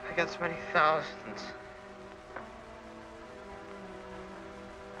against many thousands.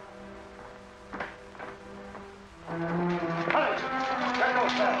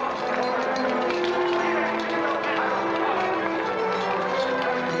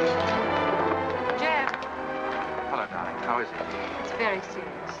 Jeb. Hello, darling. How is he? It's very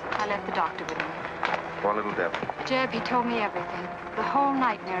serious. I left the doctor with him. Poor little devil. Jeb, he told me everything. The whole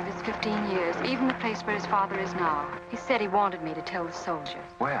nightmare of his 15 years, even the place where his father is now. He said he wanted me to tell the soldiers.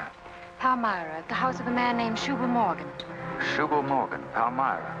 Where? Palmyra, at the house of a man named Shubal Morgan. Shubal Morgan,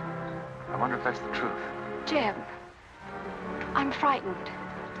 Palmyra. I wonder if that's the truth. Jeb, I'm frightened.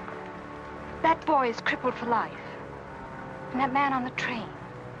 That boy is crippled for life. And that man on the train,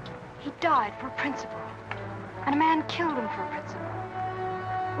 he died for a principle. And a man killed him for a principle.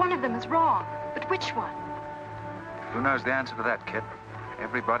 One of them is wrong, but which one? Who knows the answer to that, kid?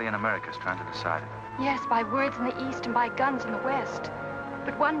 Everybody in America's trying to decide it. Yes, by words in the East and by guns in the West.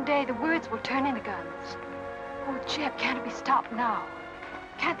 But one day the words will turn into guns. Oh, Jeb, can't it be stopped now?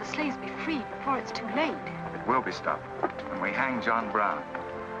 Can't the slaves be freed before it's too late? It will be stopped when we hang John Brown.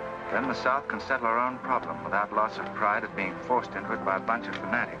 Then the South can settle our own problem without loss of pride at being forced into it by a bunch of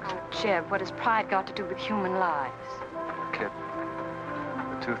fanatics. Oh, Jeb, what has pride got to do with human lives? Kid,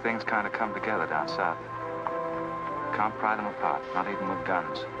 the two things kind of come together down south. Can't pry them apart, not even with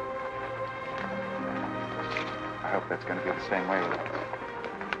guns. I hope that's going to be the same way with it.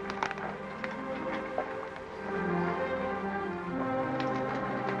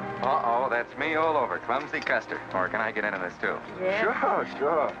 Uh-oh, that's me all over. Clumsy Custer. Or can I get into this, too? Yeah?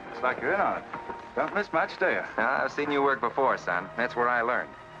 Sure. It's like you're in on it. Don't miss much, do you? I've seen you work before, son. That's where I learned.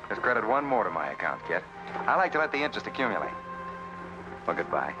 Just credit one more to my account, kid. I like to let the interest accumulate. Well,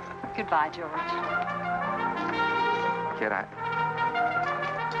 goodbye. Goodbye, George. Kid,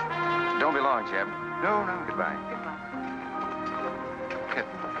 don't be long, Jeb. No. Goodbye. Kid,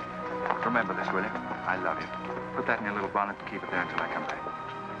 remember this, will you? I love you. Put that in your little bonnet and keep it there until I come back.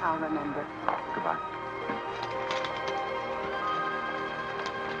 I'll remember. Goodbye.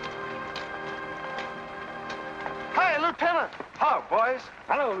 Hey, Lieutenant! Hello, boys.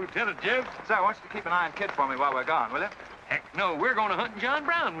 Hello, Lieutenant Jeb. Say, I want you to keep an eye on Kid for me while we're gone, will you? Heck no, we're going to hunt John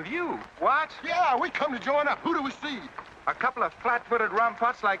Brown with you. What? Yeah, we come to join up. Who do we see? A couple of flat-footed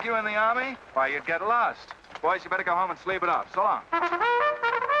rumputs like you in the Army? Why, you'd get lost. Boys, you better go home and sleep it off. So long.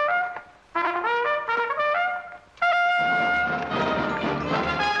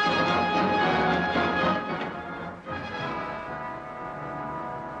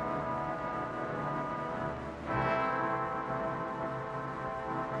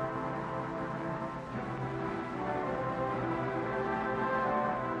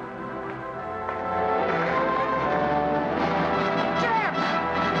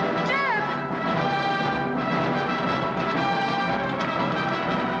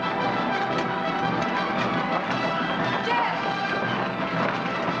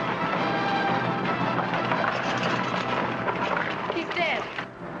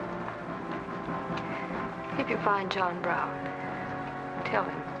 Find John Brown. Tell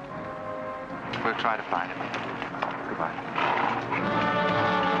him. We'll try to find him. Goodbye.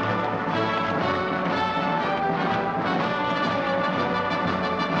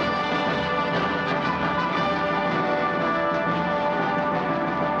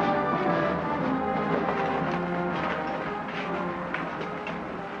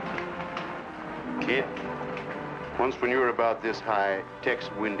 Kid, once when you were about this high, Tex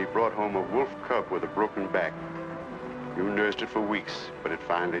Windy brought home a wolf cub with a broken back. You nursed it for weeks, but it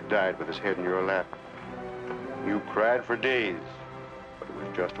finally died with its head in your lap. You cried for days, but it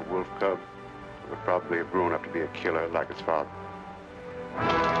was just a wolf cub. would probably have grown up to be a killer like his father.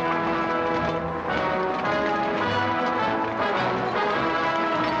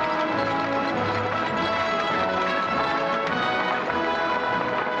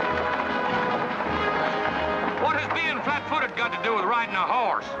 What has being flat-footed got to do with riding a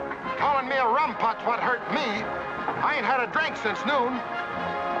horse? Calling me a rumput's what hurt me. I ain't had a drink since noon.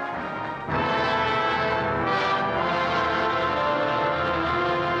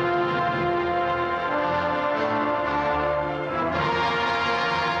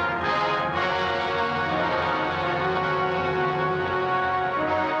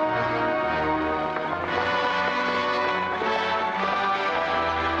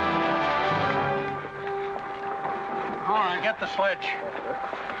 All right, get the sledge.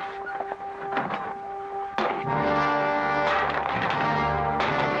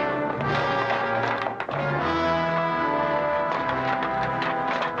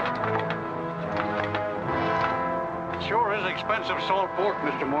 Sure is expensive salt pork,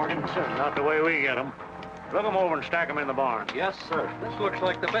 Mr. Morgan. Not the way we get them. Look them over and stack them in the barn. Yes, sir. This looks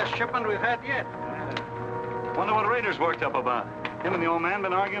like the best shipment we've had yet. Wonder what Rader's worked up about. Him and the old man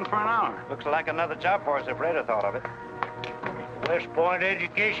been arguing for an hour. Looks like another job for us if Raider thought of it. West Point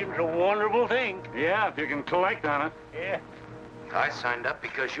education's a wonderful thing. Yeah, if you can collect on it. Yeah. I signed up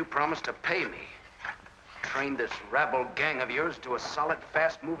because you promised to pay me. Trained this rabble gang of yours to a solid,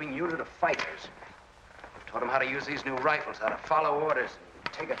 fast-moving unit of fighters. Taught them how to use these new rifles, how to follow orders,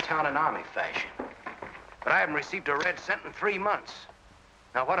 and take a town in army fashion. But I haven't received a red cent in 3 months.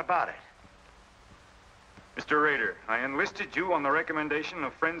 Now, what about it? Mr. Rader, I enlisted you on the recommendation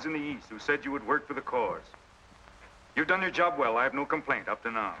of friends in the East who said you would work for the cause. You've done your job well. I have no complaint up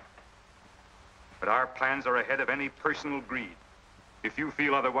to now. But our plans are ahead of any personal greed. If you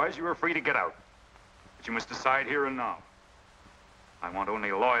feel otherwise, you are free to get out. But you must decide here and now. I want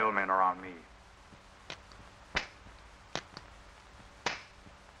only loyal men around me.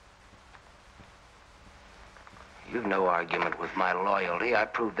 You've no argument with my loyalty. I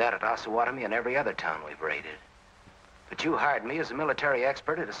proved that at Osawatomie and every other town we've raided. But you hired me as a military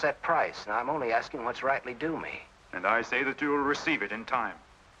expert at a set price, and I'm only asking what's rightly due me. And I say that you will receive it in time.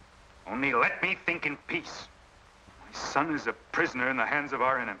 Only let me think in peace. My son is a prisoner in the hands of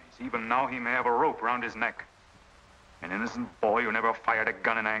our enemies. Even now he may have a rope around his neck. An innocent boy who never fired a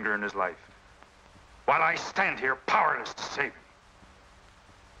gun in anger in his life. While I stand here powerless to save him.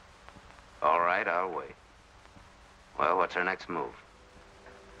 All right, I'll wait. Well, what's our next move?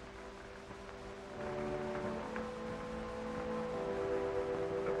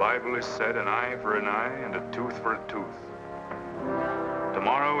 The Bible has said an eye for an eye and a tooth for a tooth.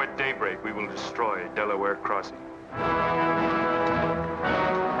 Tomorrow at daybreak, we will destroy Delaware Crossing.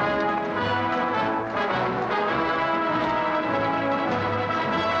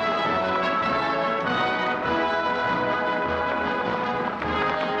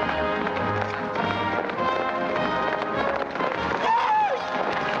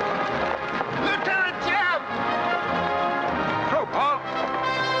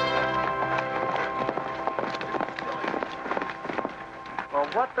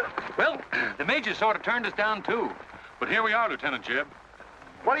 Well, the major sort of turned us down, too. But here we are, Lieutenant Jeb.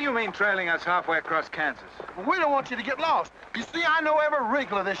 What do you mean trailing us halfway across Kansas? We don't want you to get lost. You see, I know every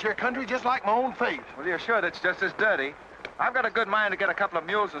wrinkle of this here country just like my own face. Well, you're sure that's just as dirty? I've got a good mind to get a couple of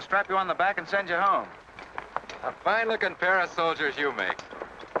mules and strap you on the back and send you home. A fine-looking pair of soldiers you make.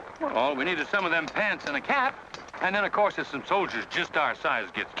 Well, all we need is some of them pants and a cap. And then, of course, if some soldiers just our size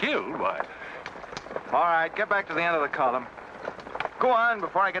gets killed, why... All right, get back to the end of the column. Go on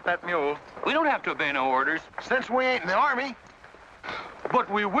before I get that mule. We don't have to obey no orders. Since we ain't in the Army. But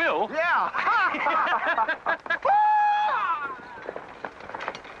we will. Yeah.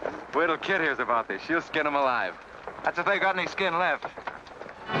 Wait till Kid hears about this. She'll skin him alive. That's if they got any skin left.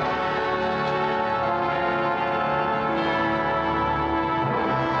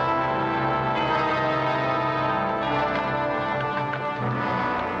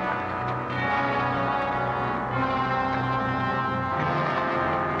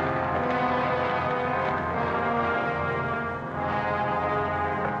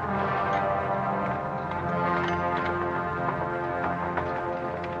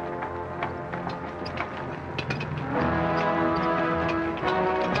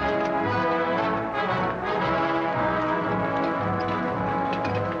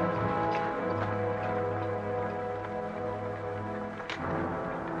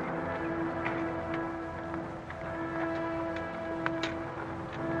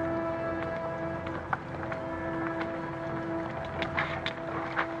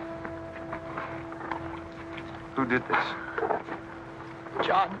 Who did this?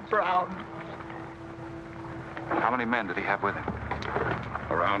 John Brown. How many men did he have with him?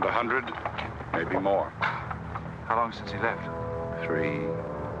 Around 100, maybe more. How long since he left? 3,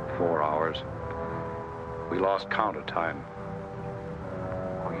 4 hours. We lost count of time.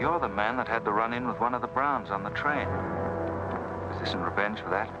 Well, you're the man that had to run in with one of the Browns on the train. Is this in revenge for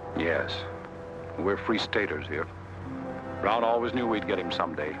that? Yes. We're free staters here. Brown always knew we'd get him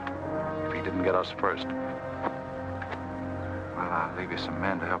someday, if he didn't get us first. Well, I'll leave you some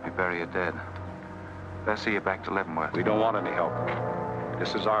men to help you bury your dead. They'll see you back to Leavenworth. We don't want any help.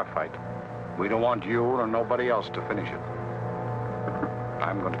 This is our fight. We don't want you or nobody else to finish it.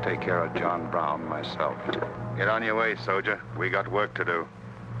 I'm going to take care of John Brown myself. Get on your way, soldier. We got work to do.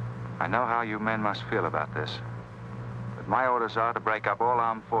 I know how you men must feel about this. But my orders are to break up all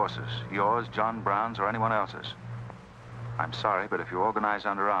armed forces. Yours, John Brown's, or anyone else's. I'm sorry, but if you organize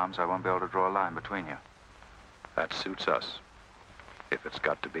under arms, I won't be able to draw a line between you. That suits us, if it's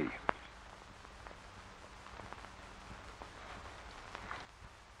got to be.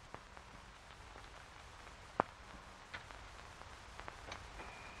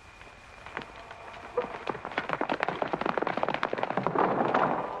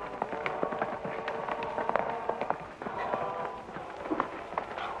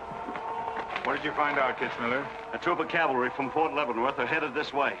 What did you find out, Kitzmiller? A troop of cavalry from Fort Leavenworth are headed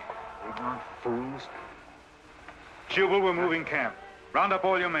this way. Ignorant fools. Jubal, we're moving camp. Round up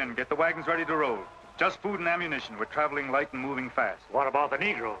all your men. Get the wagons ready to roll. Just food and ammunition. We're traveling light and moving fast. What about the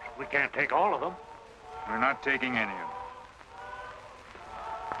Negroes? We can't take all of them. We're not taking any of them.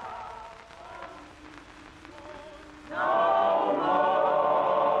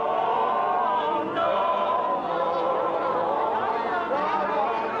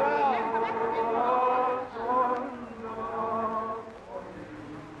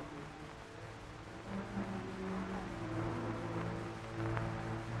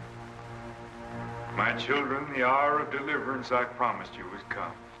 My children, the hour of deliverance I promised you was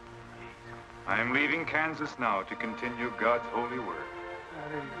come. I am leaving Kansas now to continue God's holy work.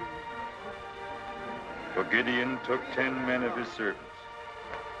 For Gideon took 10 men of his servants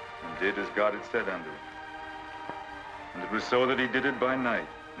and did as God had said unto him. And it was so that he did it by night.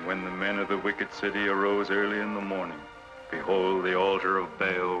 And when the men of the wicked city arose early in the morning, behold, the altar of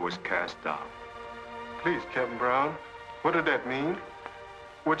Baal was cast down. Please, Captain Brown, what did that mean?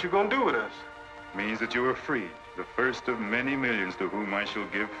 What you gonna do with us? Means that you are freed, the first of many millions to whom I shall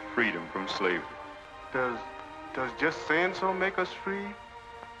give freedom from slavery. Does just saying so make us free?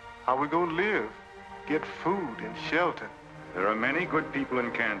 How we gonna live? Get food and shelter? There are many good people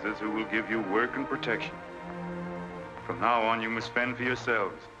in Kansas who will give you work and protection. From now on, you must fend for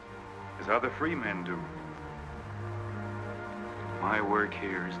yourselves, as other free men do. My work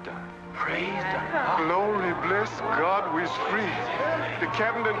here is done. Praise God. Glory, bless God, we's free. The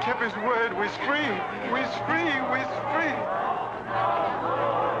captain done kept his word, we's free. We's free, we's free.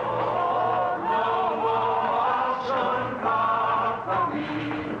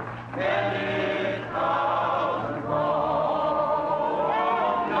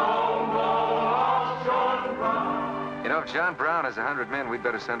 You know, if John Brown has 100 men, we'd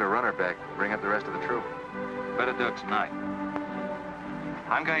better send a runner back, bring up the rest of the troop. Better do it tonight.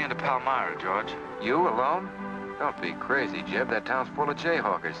 I'm going into Palmyra, George. You alone? Don't be crazy, Jeb. That town's full of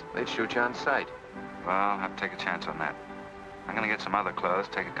jayhawkers. They'd shoot you on sight. Well, I'll have to take a chance on that. I'm going to get some other clothes,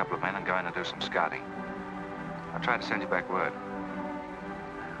 take a couple of men, and go in and do some scouting. I'll try to send you back word.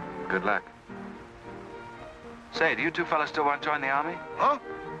 Good luck. Say, do you two fellas still want to join the Army? Huh?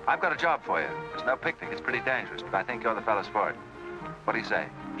 I've got a job for you. There's no picnic. It's pretty dangerous, but I think you're the fellas for it. What do you say?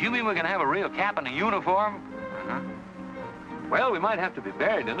 You mean we're gonna have a real cap and a uniform? Mm-hmm. Well, we might have to be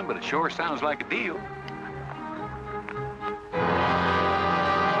buried in them, but it sure sounds like a deal.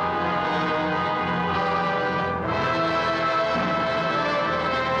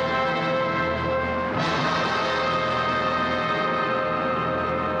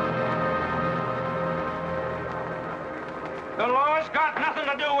 The law's got nothing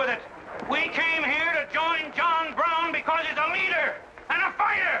to do with it. We came here to join John Brown because he's a leader and a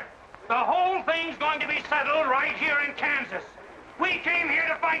fighter. The whole thing's going to be settled right here in Kansas. We came here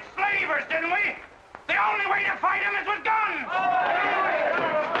to fight slavers, didn't we? The only way to fight them is with guns.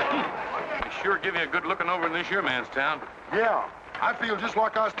 They sure give you a good looking over in this here man's town. Yeah, I feel just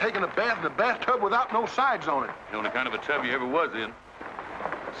like I was taking a bath in a bathtub without no sides on it. The only kind of a tub you ever was in.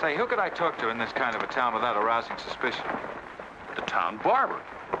 Say, who could I talk to in this kind of a town without arousing suspicion? The town barber.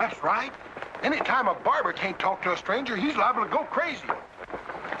 That's right. Anytime a barber can't talk to a stranger, he's liable to go crazy.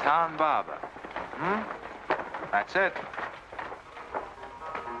 Town barber. Hmm? That's it.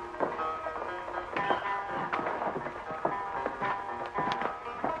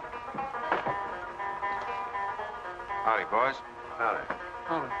 Howdy, boys.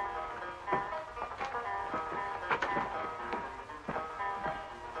 Howdy.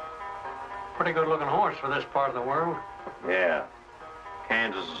 Pretty good-looking horse for this part of the world. Yeah.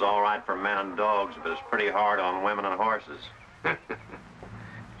 Kansas is all right for men and dogs, but it's pretty hard on women and horses.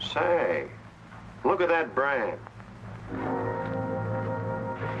 Say, look at that brand.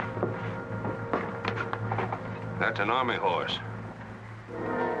 That's an army horse.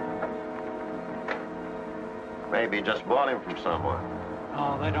 Maybe you just bought him from someone.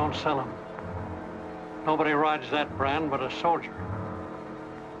 Oh, they don't sell them. Nobody rides that brand but a soldier.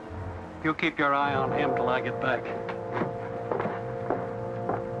 You keep your eye on him till I get back.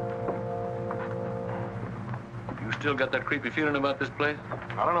 You still got that creepy feeling about this place?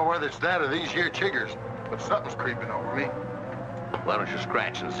 I don't know whether it's that or these here chiggers, but something's creeping over me. Why don't you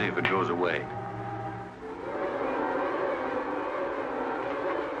scratch and see if it goes away?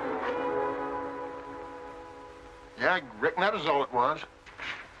 Yeah, I reckon that is all it was.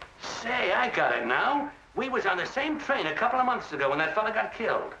 Say, I got it now. We was on the same train a couple of months ago when that fella got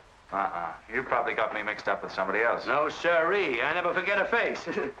killed. You probably got me mixed up with somebody else. No, sirree. I never forget a face.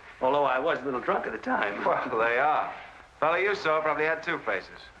 Although I was a little drunk at the time. Well, they are. Fella you saw probably had two faces.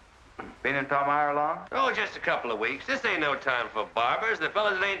 Been in Palmyra long? Oh, just a couple of weeks. This ain't no time for barbers. The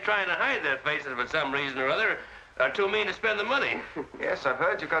fellas that ain't trying to hide their faces for some reason or other are too mean to spend the money. Yes, I've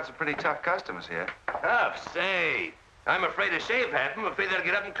heard you've got some pretty tough customers here. Tough? Say, I'm afraid to shave half of them. Afraid they'll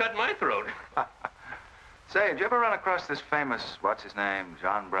get up and cut my throat. Say, did you ever run across this famous, what's his name,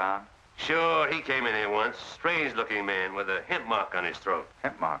 John Brown? Sure, he came in here once. Strange-looking man with a hemp mark on his throat.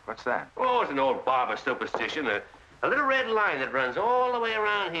 Hemp mark? What's that? Oh, it's an old barber superstition. A little red line that runs all the way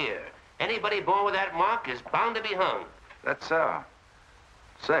around here. Anybody born with that mark is bound to be hung. That's so.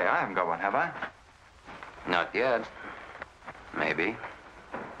 Say, I haven't got one, have I? Not yet. Maybe.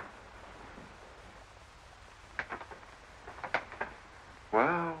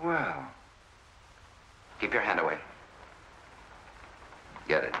 Well, well. Keep your hand away.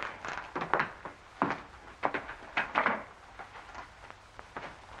 Get it.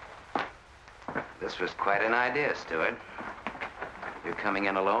 This was quite an idea, Stewart. You're coming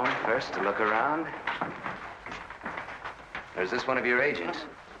in alone first to look around? Or is this one of your agents?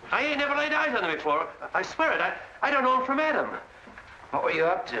 I ain't never laid eyes on him before. I swear it. I don't know him from Adam. What were you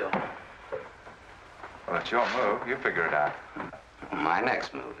up to? Well, it's your move. You figure it out. My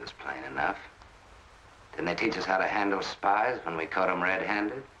next move is plain enough. Didn't they teach us how to handle spies when we caught them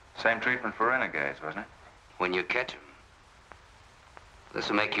red-handed? Same treatment for renegades, wasn't it? When you catch them. This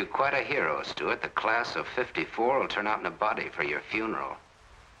will make you quite a hero, Stewart. The class of '54 will turn out in a body for your funeral.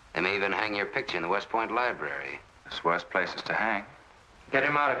 They may even hang your picture in the West Point Library. There's worse places to hang. Get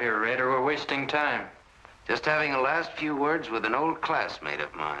him out of here, Raider. We're wasting time. Just having a last few words with an old classmate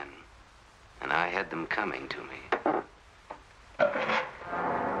of mine. And I had them coming to me.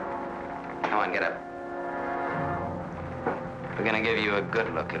 Come on, get up. We're gonna give you a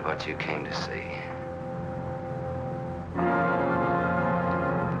good look at what you came to see.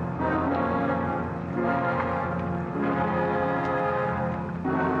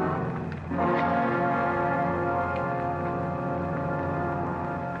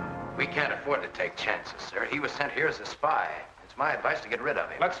 We can't afford to take chances, sir. He was sent here as a spy. It's my advice to get rid of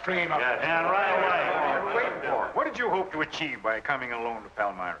him. Let's stream up. And right away. Wait for it. What did you hope to achieve by coming alone to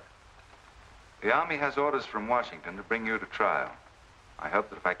Palmyra? The Army has orders from Washington to bring you to trial. I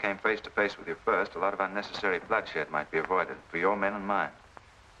hope that if I came face to face with you first, a lot of unnecessary bloodshed might be avoided for your men and mine.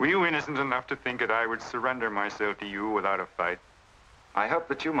 Were you innocent enough to think that I would surrender myself to you without a fight? I hope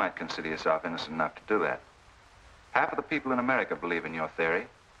that you might consider yourself innocent enough to do that. Half of the people in America believe in your theory.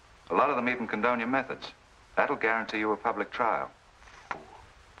 A lot of them even condone your methods. That'll guarantee you a public trial. Fool.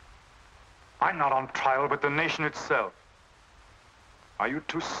 I'm not on trial, but the nation itself. Are you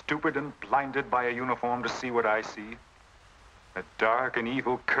too stupid and blinded by a uniform to see what I see? A dark and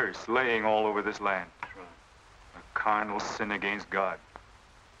evil curse laying all over this land. A carnal sin against God.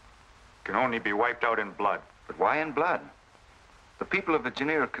 Can only be wiped out in blood. But why in blood? The people of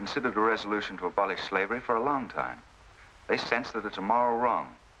Virginia have considered a resolution to abolish slavery for a long time. They sense that it's a moral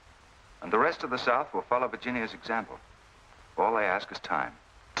wrong. And the rest of the South will follow Virginia's example. All they ask is time.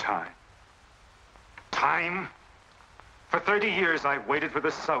 Time. Time? For 30 years, I've waited for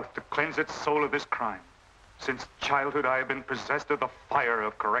the South to cleanse its soul of this crime. Since childhood, I have been possessed of the fire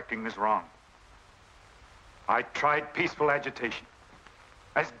of correcting this wrong. I tried peaceful agitation.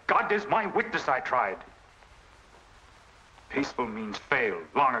 As God is my witness, I tried. Peaceful means failed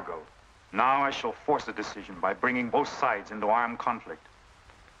long ago. Now I shall force a decision by bringing both sides into armed conflict.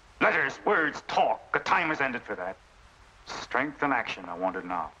 Letters, words, talk. The time has ended for that. Strength and action I want it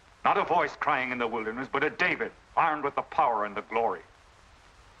now. Not a voice crying in the wilderness, but a David, armed with the power and the glory.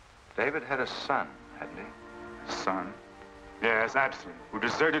 David had a son, hadn't he? Son? Yes, Absalom, who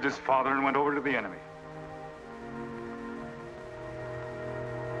deserted his father and went over to the enemy.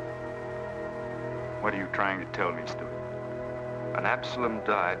 What are you trying to tell me, Stuart? And Absalom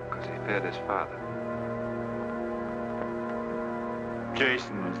died because he feared his father.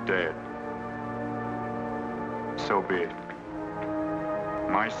 Jason is dead. So be it.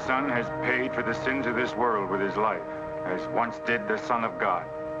 My son has paid for the sins of this world with his life, as once did the Son of God.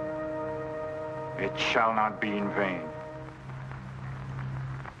 It shall not be in vain.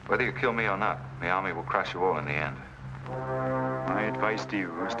 Whether you kill me or not, the army will crush you all in the end. My advice to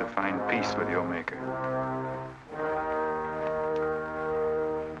you is to find peace with your maker.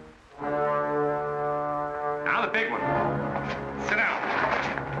 Now the big one. Sit down.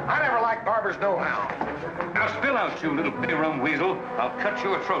 I never liked barbers no-how. Now spill out, you little bay-rum weasel. I'll cut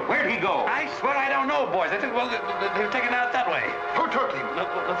your throat. Where'd he go? I swear I don't know, boys. I think, well, they were taken out that way. Who took him?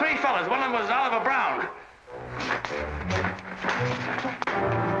 The three fellas. One of them was Oliver Brown.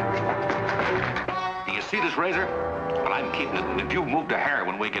 Do you see this razor? Well, I'm keeping it, and if you move a hair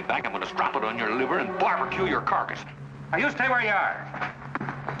when we get back, I'm going to strap it on your liver and barbecue your carcass. Now, you stay where you are.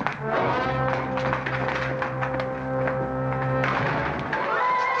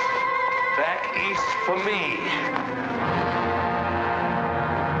 Back east for me.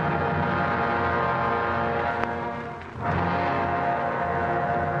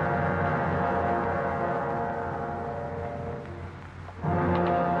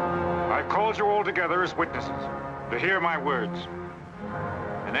 I called you all together as witnesses to hear my words.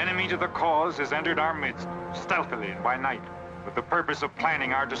 An enemy to the cause has entered our midst, stealthily and by night, with the purpose of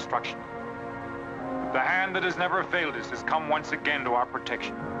planning our destruction. But the hand that has never failed us has come once again to our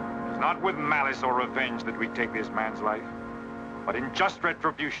protection. It's not with malice or revenge that we take this man's life, but in just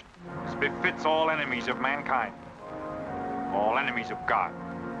retribution, as befits all enemies of mankind, all enemies of God.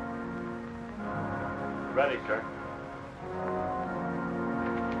 Ready, sir.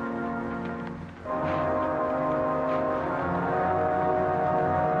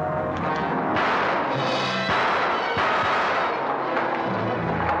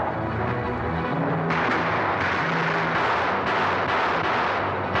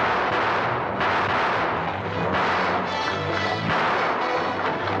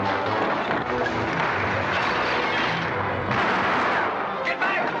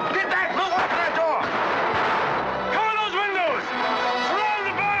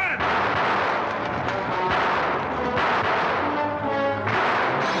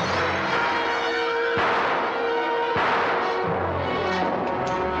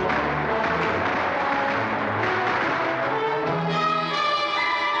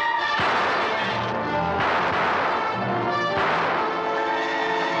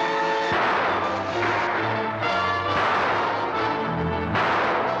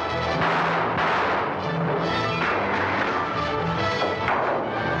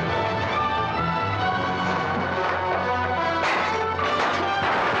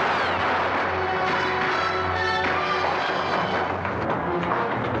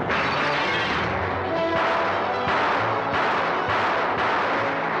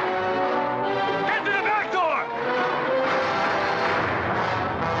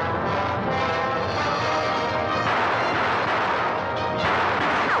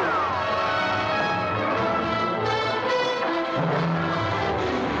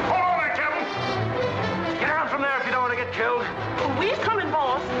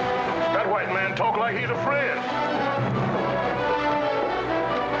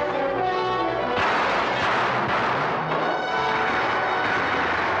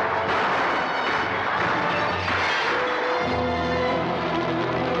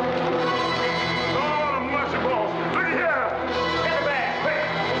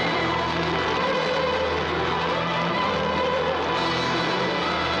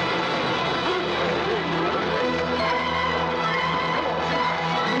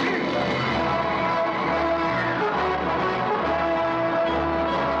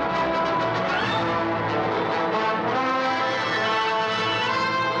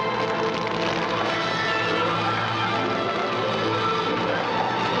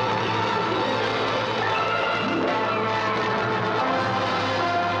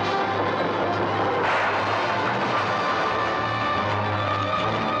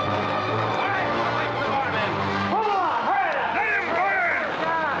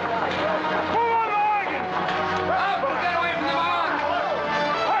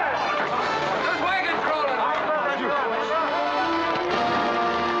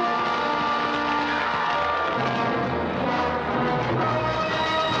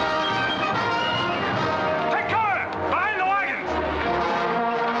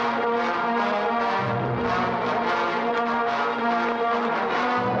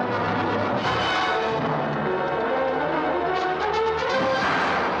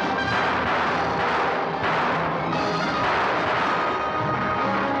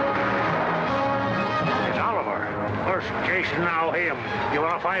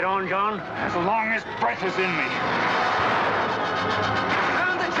 fight on, John? As long as breath is in me.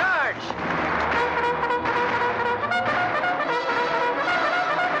 Sound the charge!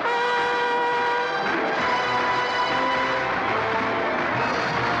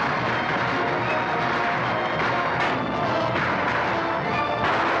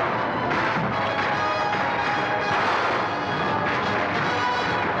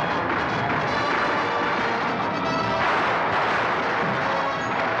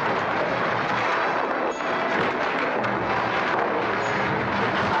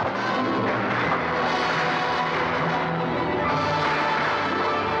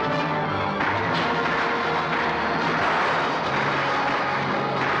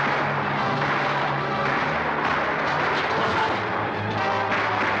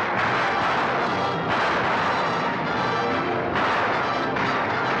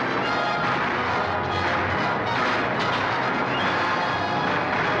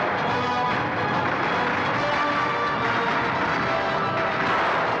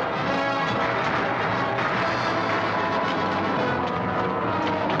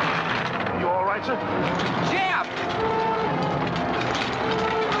 Jeb!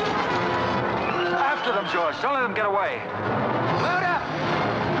 After them, George. Don't let them get away. Load up!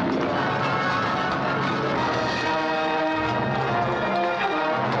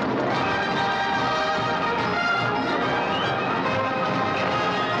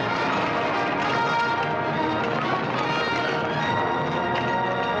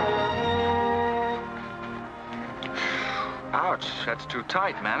 Ouch, that's too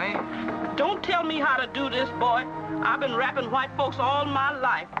tight, Mammy. Don't tell me how to do this, boy. I've been wrapping white folks all my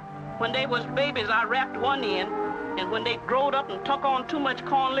life. When they was babies, I wrapped one end, and when they growed up and took on too much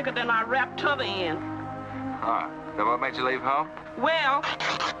corn liquor, then I wrapped t'other end. Huh. So what made you leave home? Well,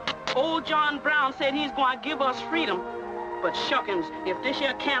 old John Brown said he's going to give us freedom. But shuckins, if this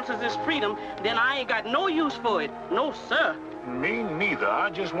here Kansas is freedom, then I ain't got no use for it. No, sir. Me neither. I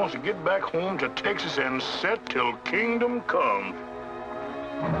just want to get back home to Texas and set till kingdom come.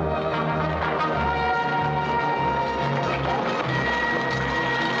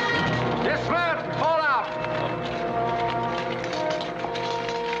 Dismount! Fall out!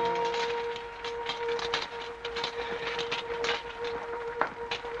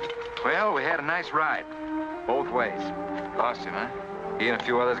 Well, we had a nice ride. Both ways. Lost him, huh? He and a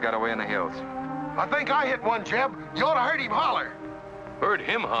few others got away in the hills. I think I hit one, Jeb. You ought to heard him holler. Heard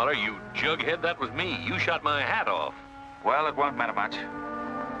him holler, you jughead. That was me. You shot my hat off. Well, it won't matter much.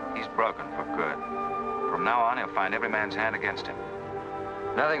 He's broken for good. From now on, he'll find every man's hand against him.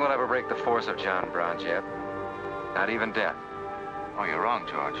 Nothing will ever break the force of John Brown, Jeb. Not even death. Oh, you're wrong,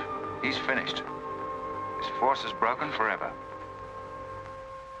 George. He's finished. His force is broken forever.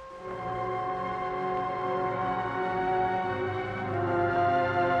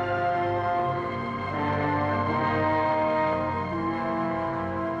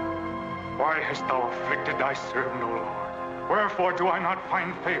 Why hast thou afflicted thy servant, O Lord? Wherefore do I not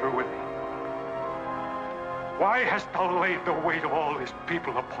find favor with thee? Why hast thou laid the weight of all this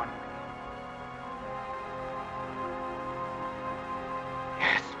people upon me?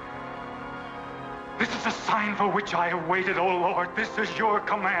 Yes. This is the sign for which I have waited, O Lord. This is your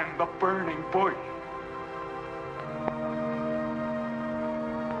command, the burning bush.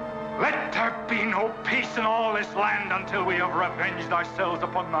 Let there be no peace in all this land until we have revenged ourselves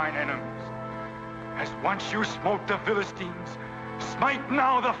upon thine enemies. As once you smote the Philistines, smite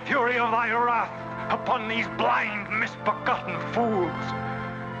now the fury of thy wrath upon these blind, misbegotten fools.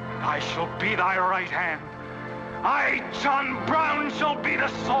 I shall be thy right hand. I, John Brown, shall be the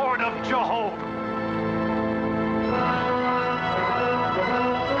sword of Jehovah.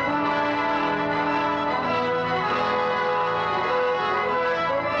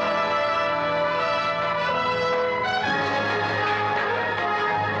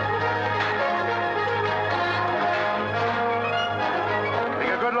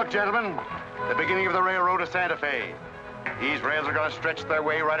 Gentlemen, the beginning of the railroad to Santa Fe. These rails are going to stretch their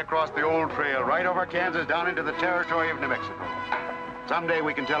way right across the old trail, right over Kansas, down into the territory of New Mexico. Someday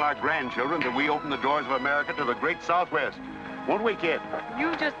we can tell our grandchildren that we opened the doors of America to the great Southwest. Won't we, kid?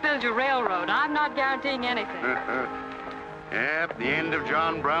 You just build your railroad. I'm not guaranteeing anything. Yep, the end of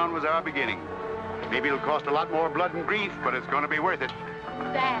John Brown was our beginning. Maybe it'll cost a lot more blood and grief, but it's going to be worth it.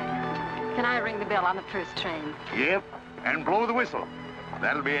 Dad, can I ring the bell on the first train? Yep, and blow the whistle.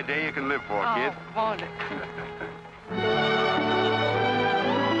 That'll be a day you can live for, kid. Won't it?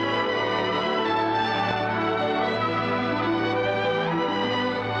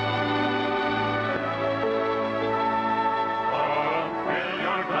 Fill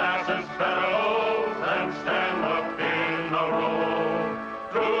your glasses, fellows, and stand up in a row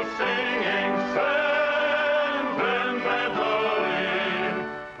to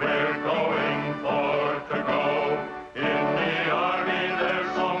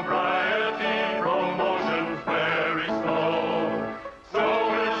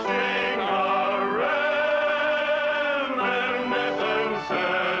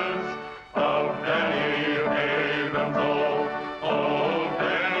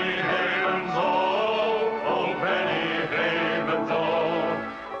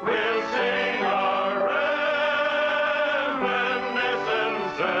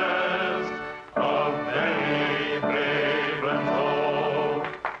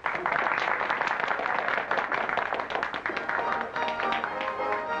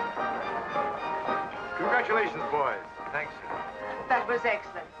That was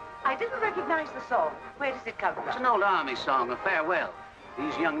excellent. I didn't recognize the song. Where does it come from? It's an old Army song, a farewell.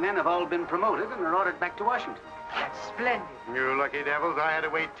 These young men have all been promoted and are ordered back to Washington. That's splendid. You lucky devils, I had to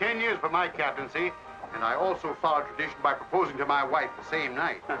wait 10 years for my captaincy, and I also followed tradition by proposing to my wife the same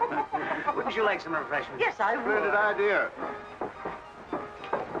night. Wouldn't you like some refreshments? Yes, I would. Splendid idea.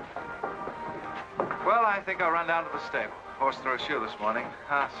 Well, I think I'll run down to the stable. Horse threw a shoe this morning.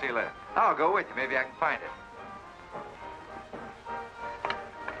 See you later. I'll go with you. Maybe I can find it.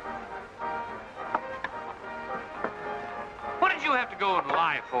 What did you have to go and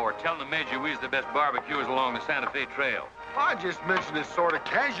lie for, telling the Major we was the best barbecuers along the Santa Fe Trail? I just mentioned it sort of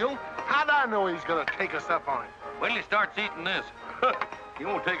casual. How'd I know he's gonna take us up on it? Wait till he starts eating this. He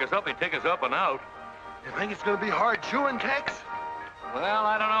won't take us up, he'll take us up and out. You think it's gonna be hard chewing, Tex? Well,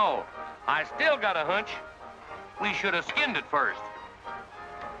 I don't know. I still got a hunch. We should have skinned it first.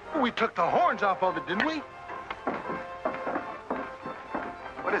 We took the horns off of it, didn't we?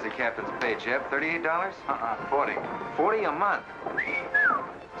 What is the captain's pay, Jeb? $38? 40. 40 a month.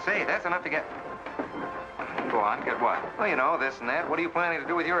 Say, that's enough to get... Go on, get what? Well, you know, this and that. What are you planning to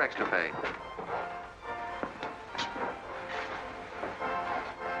do with your extra pay?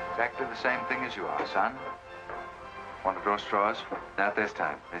 Exactly the same thing as you are, son. Want to draw straws? Not this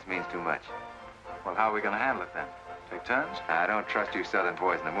time. This means too much. Well, how are we going to handle it then? Take turns? I don't trust you southern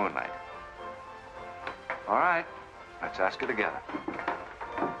boys in the moonlight. All right. Let's ask it together.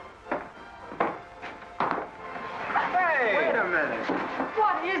 Hey! Wait a minute.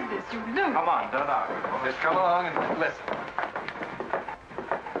 What is this, you loon? Come on, don't argue. Just come along and listen.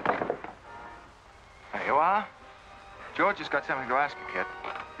 There you are. George has got something to ask you, kid.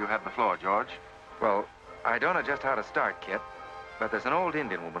 You have the floor, George. Well, I don't know just how to start, Kit, but there's an old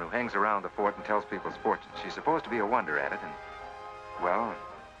Indian woman who hangs around the fort and tells people's fortunes. She's supposed to be a wonder at it, and, well,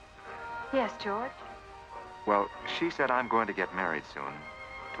 Yes, George. well, she said I'm going to get married soon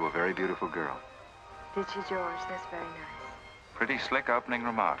to a very beautiful girl. Did she, George? That's very nice. Pretty slick opening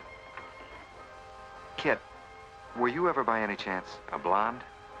remark. Kit, were you ever by any chance a blonde?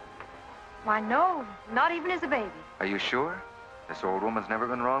 Why, no, not even as a baby. Are you sure? This old woman's never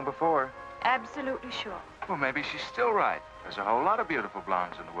been wrong before. Absolutely sure. Well, maybe she's still right. There's a whole lot of beautiful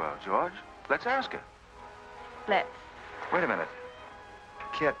blondes in the world, George. Let's ask her. Let's. Wait a minute.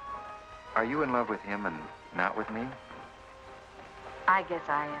 Kit, are you in love with him and not with me? I guess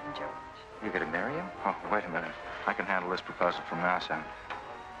I am, George. You're going to marry him? Oh, wait a minute. I can handle this proposal from now, son.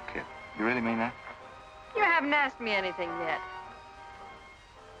 Kid, you really mean that? You haven't asked me anything yet.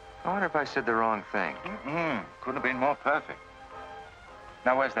 I wonder if I said the wrong thing. Couldn't have been more perfect.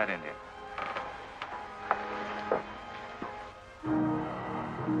 Now, where's that Indian?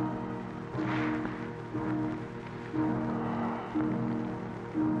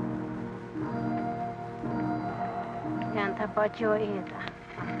 Yang terbaca itu,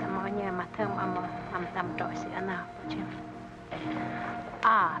 temunya macam am dosi anak macam.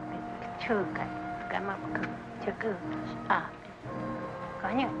 Cukai, kamu cukai,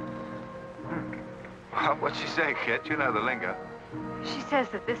 Kanya. What'd she say, kid? You know the lingo. She says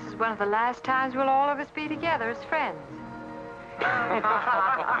that this is one of the last times we'll all of us be together as friends. Now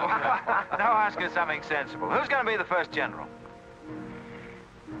ask her something sensible. Who's going to be the first general?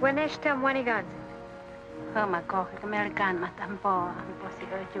 When they still when he got go American matampo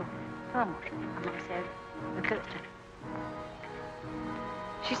posible.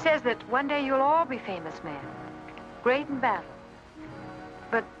 She says that one day you'll all be famous men, great in battle,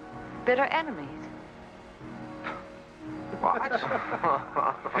 but bitter enemies. What?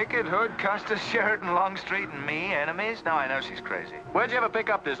 Pickett, Hood, Custer, Sheridan, Longstreet, and me, enemies? Now I know she's crazy. Where'd you ever pick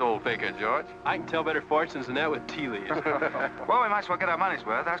up this old figure, George? I can tell better fortunes than that with tea leaves. Well, we might as well get our money's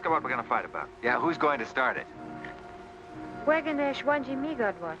worth. Ask her what we're going to fight about. Yeah, who's going to start it? Weganesh one Jimmy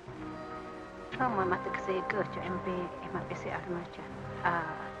God what? Come on, say good to MB, MPC Armacha.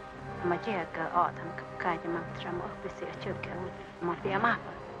 Majaga, autumn, Kajam, Tram, PC, Chuka, Mopiamapa.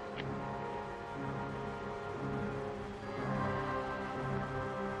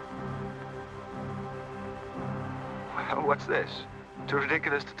 Well, what's this? Too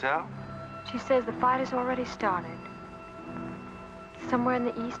ridiculous to tell? She says the fight has already started. Somewhere in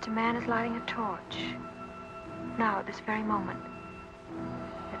the east, a man is lighting a torch. Now, at this very moment,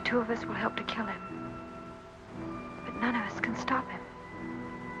 the two of us will help to kill him. But none of us can stop him.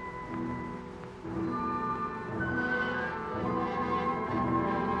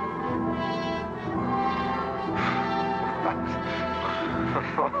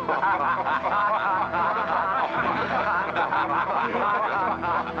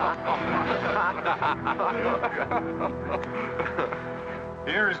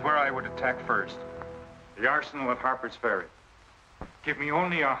 Here's where I would attack first. The arsenal at Harper's Ferry. Give me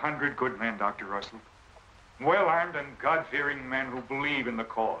only 100 good men, Dr. Russell. Well-armed and God-fearing men who believe in the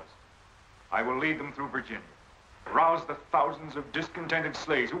cause. I will lead them through Virginia, rouse the thousands of discontented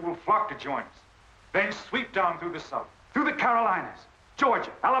slaves who will flock to join us, then sweep down through the South, through the Carolinas,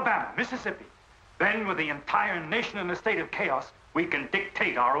 Georgia, Alabama, Mississippi. Then, with the entire nation in a state of chaos, we can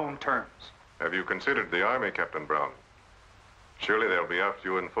dictate our own terms. Have you considered the Army, Captain Brown? Surely they'll be after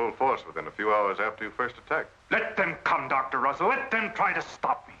you in full force within a few hours after you first attack. Let them come, Dr. Russell. Let them try to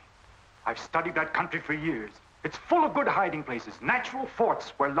stop me. I've studied that country for years. It's full of good hiding places, natural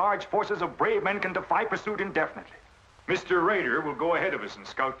forts where large forces of brave men can defy pursuit indefinitely. Mr. Raider will go ahead of us and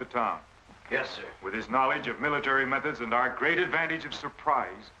scout the town. Yes, sir. With his knowledge of military methods and our great advantage of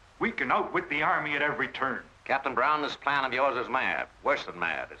surprise, we can outwit the Army at every turn. Captain Brown, this plan of yours is mad. Worse than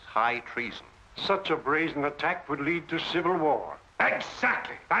mad. It's high treason. Such a brazen attack would lead to civil war.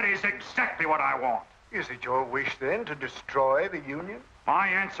 Exactly. That is exactly what I want. Is it your wish, then, to destroy the Union? My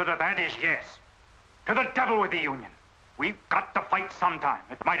answer to that is yes. To the devil with the Union. We've got to fight sometime.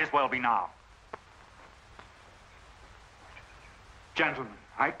 It might as well be now. Gentlemen,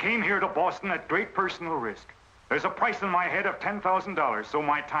 I came here to Boston at great personal risk. There's a price in my head of $10,000, so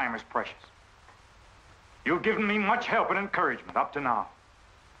my time is precious. You've given me much help and encouragement up to now.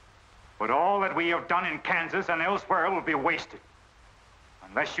 But all that we have done in Kansas and elsewhere will be wasted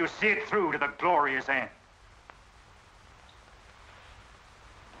unless you see it through to the glorious end.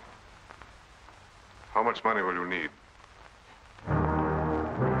 How much money will you need?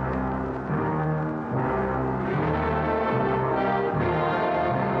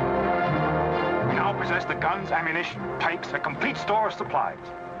 We now possess the guns, ammunition, pikes, a complete store of supplies.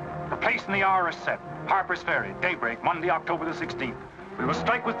 The place and the hour is set. Harper's Ferry, daybreak, Monday, October the 16th. We will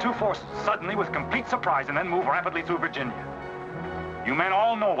strike with 2 forces, suddenly with complete surprise, and then move rapidly through Virginia. You men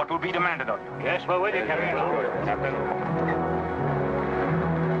all know what will be demanded of you. Yes, we're with you, Captain. Captain.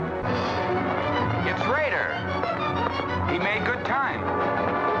 It's Raider. He made good time.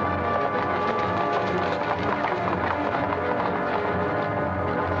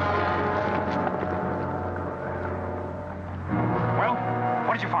 Well,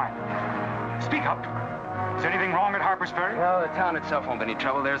 what did you find? Speak up. Is anything wrong at Harper's Ferry? Well, the town itself won't be any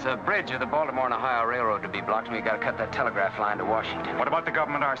trouble. There's a bridge of the Baltimore and Ohio Railroad to be blocked, and we got to cut that telegraph line to Washington. What about the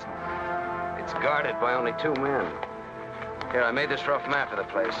government arsenal? It's guarded by only 2 men. Here, I made this rough map of the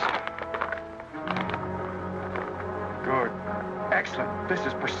place. Good. Excellent. This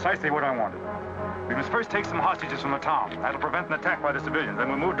is precisely what I wanted. We must first take some hostages from the town. That'll prevent an attack by the civilians. Then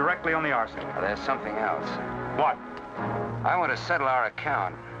we'll move directly on the arsenal. Now, there's something else. What? I want to settle our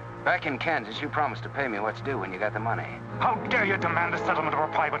account. Back in Kansas, you promised to pay me what's due when you got the money. How dare you demand the settlement of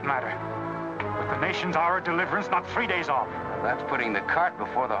a private matter? With the nation's hour of deliverance not 3 days off. Well, that's putting the cart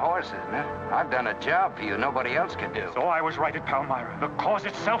before the horse, isn't it? I've done a job for you nobody else could do. So I was right at Palmyra. The cause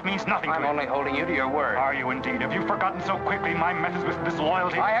itself means nothing to I'm you. only holding you to your word. Are you indeed? Have you forgotten so quickly my methods with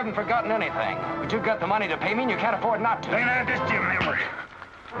disloyalty? I haven't forgotten anything. But you've got the money to pay me and you can't afford not to. Then add this to your memory.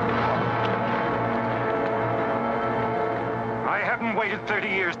 I haven't waited 30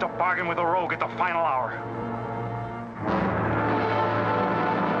 years to bargain with a rogue at the final hour.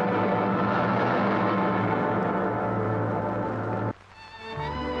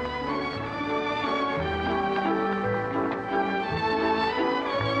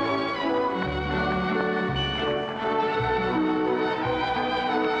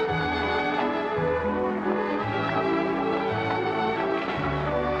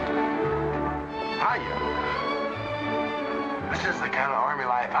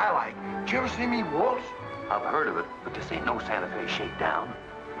 Did you ever see me wolves? I've heard of it, but this ain't no Santa Fe shakedown.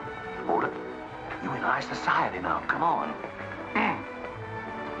 Hold it. You in high society now. Come on.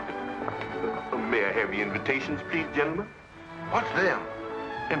 May I have your invitations, please, gentlemen? What's them?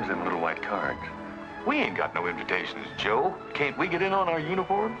 Them's them little white cards. We ain't got no invitations, Joe. Can't we get in on our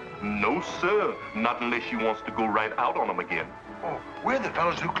uniforms? No, sir. Not unless you wants to go right out on them again. Oh, we're the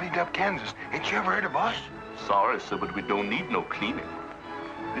fellows who cleaned up Kansas. Ain't you ever heard of us? Sorry, sir, but we don't need no cleaning.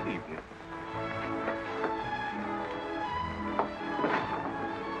 Good evening.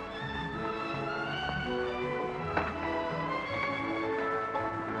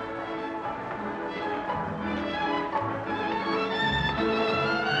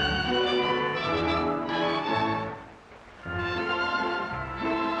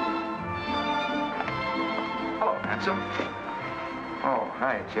 Hello, handsome. Oh,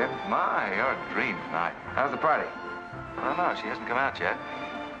 hi, Chip. My, you're a dream tonight. How's the party? I don't know. She hasn't come out yet.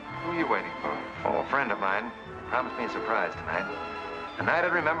 Who are you waiting for? Oh, a friend of mine promised me a surprise tonight. A night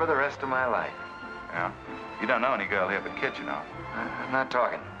I'd remember the rest of my life. Yeah? You don't know any girl here but Kit, you know. I'm not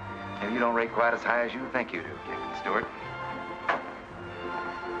talking. Maybe you don't rate quite as high as you think you do, Captain Stewart.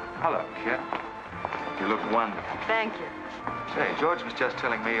 Hello, kid. You look wonderful. Thank you. Say, George was just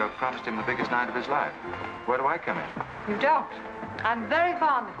telling me you promised him the biggest night of his life. Where do I come in? You don't. I'm very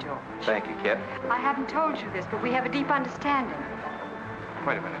fond of George. Thank you, kid. I haven't told you this, but we have a deep understanding.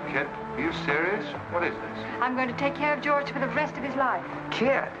 Wait a minute, kid. Are you serious? What is this? I'm going to take care of George for the rest of his life.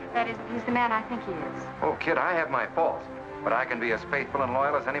 Kid? That is, he's the man I think he is. Oh, kid, I have my faults. But I can be as faithful and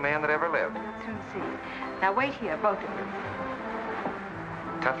loyal as any man that ever lived. We'll soon see. Now wait here, both of you.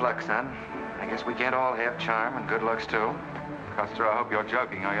 Tough luck, son. I guess we can't all have charm and good looks, too. Custer, I hope you're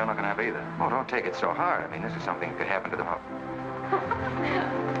joking, or you're not going to have either. Oh, don't take it so hard. I mean, this is something that could happen to them all.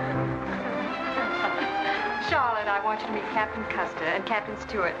 Charlotte, I want you to meet Captain Custer and Captain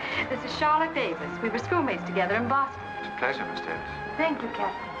Stewart. This is Charlotte Davis. We were schoolmates together in Boston. It's a pleasure, Miss Davis. Thank you,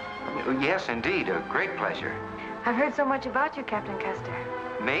 Captain. Oh, yes, indeed. A great pleasure. I've heard so much about you, Captain Custer.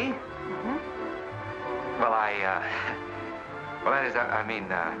 Me? Mm-hmm. Well, well, that is,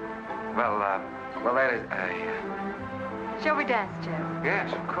 well, that is, Shall we dance, Joe?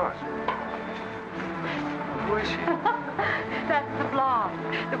 Yes, of course. Who is she? That's the blonde.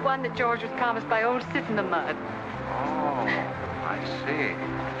 The one that George was promised by old Sit in the Mud. Oh, I see.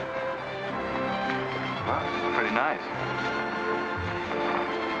 Well, it's pretty nice.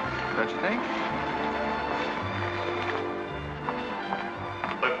 Don't you think?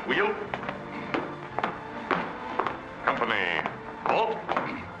 Left wheel. Company. Halt.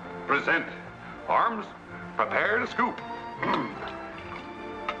 Present. Arms. Prepare to scoop.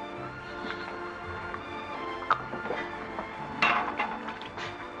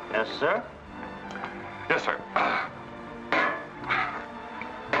 Yes, sir? Yes, sir.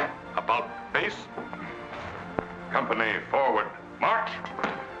 About face. Company forward. March.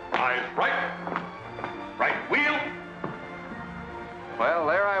 Eyes right. Right wheel. Well,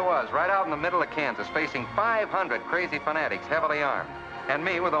 there I was, right out in the middle of Kansas, facing 500 crazy fanatics, heavily armed. And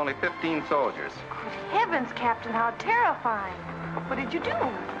me with only 15 soldiers. Good heavens, Captain, how terrifying. What did you do?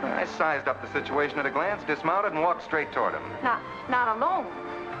 I sized up the situation at a glance, dismounted, and walked straight toward him. Not alone.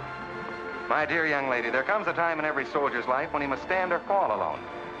 My dear young lady, there comes a time in every soldier's life when he must stand or fall alone.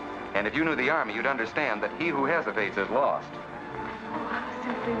 And if you knew the Army, you'd understand that he who hesitates is lost. Oh,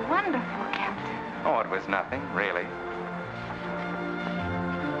 simply wonderful, Captain. Oh, it was nothing, really.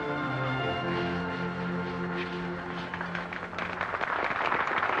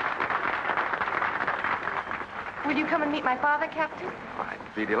 Will you come and meet my father, Captain? I'd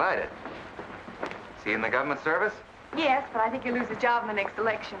be delighted. Is he in the government service? Yes, but I think he'll lose his job in the next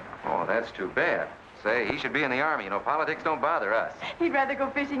election. Oh, that's too bad. Say, he should be in the Army. You know, politics don't bother us. He'd rather go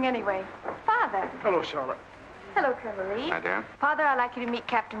fishing anyway. Father. Hello, Charlotte. Hello, Colonel Lee. Hi, dear. Father, I'd like you to meet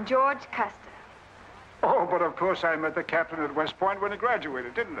Captain George Custer. Oh, but of course I met the captain at West Point when he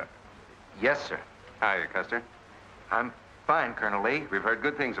graduated, didn't I? Yes, sir. Hi, Custer. I'm fine, Colonel Lee. We've heard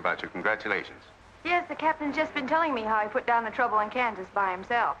good things about you. Congratulations. Yes, the captain's just been telling me how he put down the trouble in Kansas by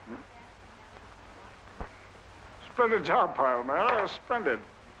himself. Splendid job, pile, man. Oh, splendid.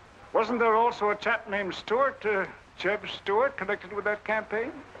 Wasn't there also a chap named Stewart, Jeb Stewart, connected with that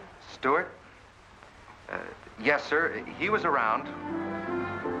campaign? Stewart? Yes, sir. He was around.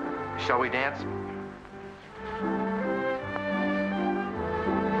 Shall we dance?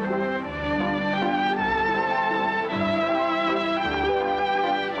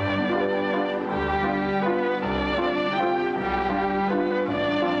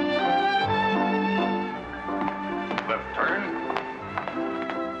 Left turn.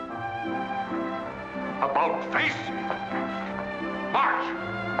 About face. March.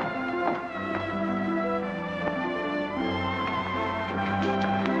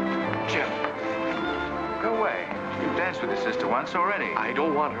 Jim. Go away. You've danced with your sister once already. I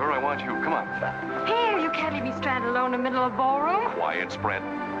don't want her. I want you. Come on. Here, you can't leave me stranded alone in the middle of a ballroom. Quiet, spread.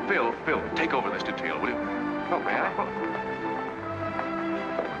 Phil, take over this detail, will you? Oh, may I?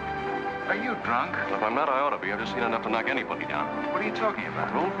 Are you drunk? If I'm not, I ought to be. I've just seen enough to knock anybody down. What are you talking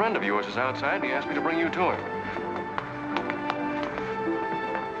about? An old friend of yours is outside, and he asked me to bring you to him.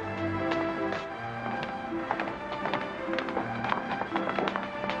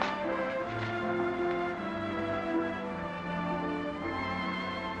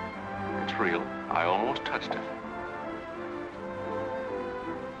 It's real. I almost touched it.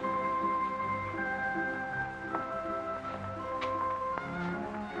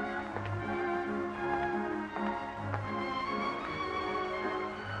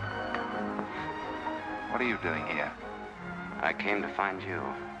 What are you doing here? I came to find you.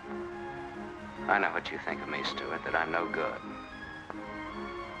 I know what you think of me, Stewart, that I'm no good.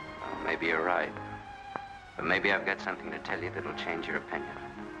 Well, maybe you're right. But maybe I've got something to tell you that'll change your opinion.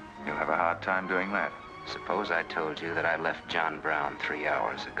 You'll have a hard time doing that. Suppose I told you that I left John Brown 3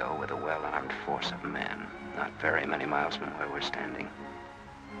 hours ago with a well-armed force of men, not very many miles from where we're standing.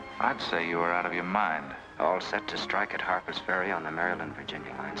 I'd say you were out of your mind. All set to strike at Harper's Ferry on the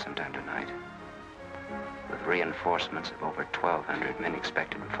Maryland-Virginia line sometime tonight. With reinforcements of over 1,200 men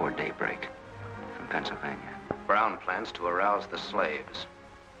expected before daybreak from Pennsylvania. Brown plans to arouse the slaves.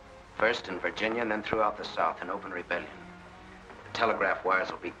 First in Virginia and then throughout the South in open rebellion. The telegraph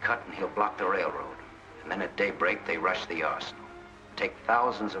wires will be cut and he'll block the railroad. And then at daybreak, they rush the arsenal. Take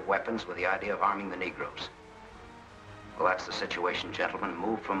thousands of weapons with the idea of arming the Negroes. Well, that's the situation, gentlemen.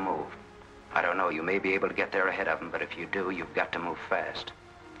 Move for move. I don't know, you may be able to get there ahead of them, but if you do, you've got to move fast.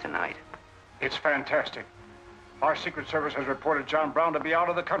 Tonight. It's fantastic. Our Secret Service has reported John Brown to be out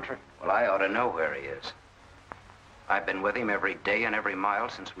of the country. Well, I ought to know where he is. I've been with him every day and every mile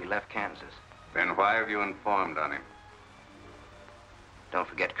since we left Kansas. Then why have you informed on him? Don't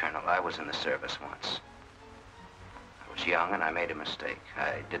forget, Colonel, I was in the service once. I was young and I made a mistake.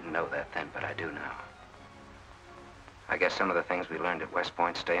 I didn't know that then, but I do now. I guess some of the things we learned at West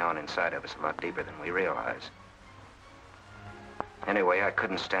Point stay on inside of us a lot deeper than we realize. Anyway, I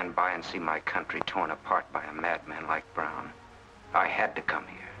couldn't stand by and see my country torn apart by a madman like Brown. I had to come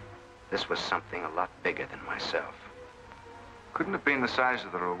here. This was something a lot bigger than myself. Couldn't have been the size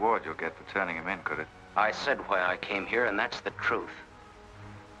of the reward you'll get for turning him in, could it? I said why I came here, and that's the truth.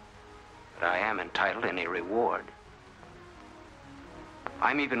 But I am entitled to any reward.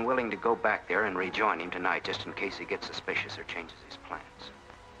 I'm even willing to go back there and rejoin him tonight, just in case he gets suspicious or changes his plans.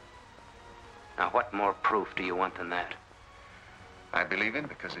 Now, what more proof do you want than that? I believe him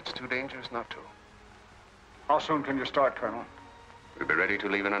because it's too dangerous not to. How soon can you start, Colonel? We'll be ready to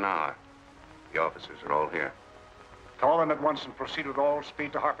leave in an hour. The officers are all here. Call them at once and proceed with all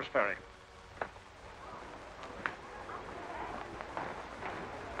speed to Harper's Ferry.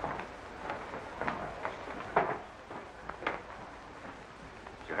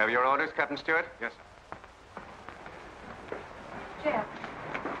 You have your orders, Captain Stewart? Yes, sir. Jeff,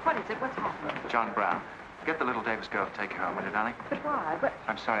 what is it? What's happening? John Brown. Get the little Davis girl to take you home, will you, darling? But why? But...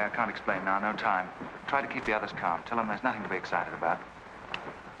 I'm sorry, I can't explain now. No time. Try to keep the others calm. Tell them there's nothing to be excited about.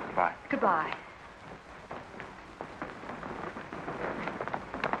 Goodbye. Goodbye.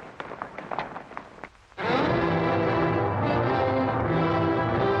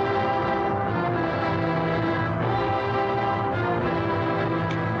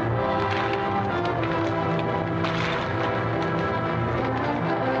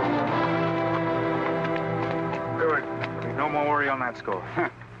 Score.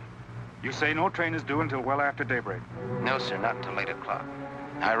 You say no train is due until well after daybreak? No, sir, not until 8 o'clock.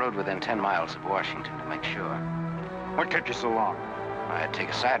 I rode within 10 miles of Washington to make sure. What kept you so long? I had to take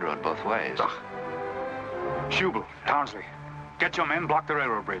a side road both ways. Ugh. Schubel, Townsley, get your men, block the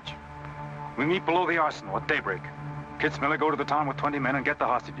railroad bridge. We meet below the arsenal at daybreak. Kitzmiller, go to the town with 20 men and get the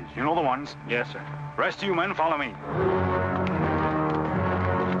hostages. You know the ones? Yes, sir. Rest of you men, follow me.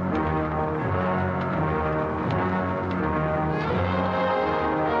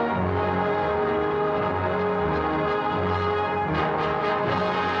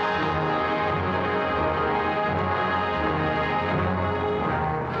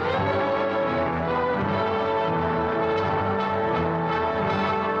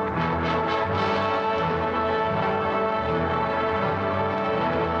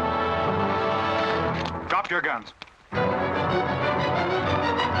 Your guns.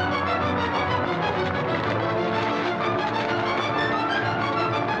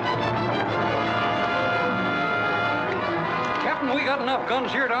 Captain, we got enough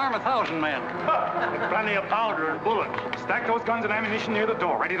guns here to arm 1,000 men. Plenty of powder and bullets. Stack those guns and ammunition near the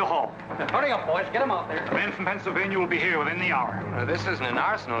door, ready to haul. Hurry up, boys. Get them out there. The men from Pennsylvania will be here within the hour. This isn't an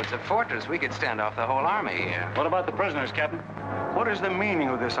arsenal. It's a fortress. We could stand off the whole army here. What about the prisoners, Captain? What is the meaning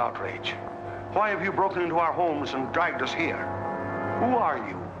of this outrage? Why have you broken into our homes and dragged us here? Who are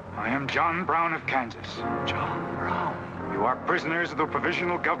you? I am John Brown of Kansas. John Brown? You are prisoners of the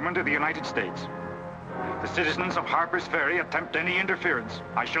provisional government of the United States. The citizens of Harper's Ferry attempt any interference.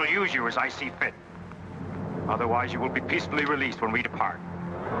 I shall use you as I see fit. Otherwise, you will be peacefully released when we depart.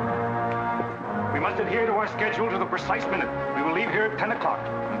 We must adhere to our schedule to the precise minute. We will leave here at 10 o'clock.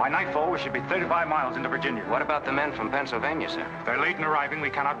 And by nightfall, we should be 35 miles into Virginia. What about the men from Pennsylvania, sir? If they're late in arriving, we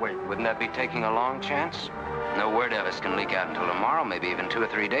cannot wait. Wouldn't that be taking a long chance? No word of us can leak out until tomorrow, maybe even 2 or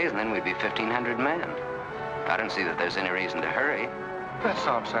 3 days, and then we'd be 1,500 men. I don't see that there's any reason to hurry. That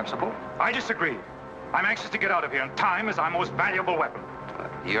sounds sensible. I disagree. I'm anxious to get out of here, and time is our most valuable weapon.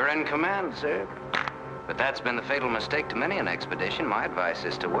 You're in command, sir. But that's been the fatal mistake to many an expedition. My advice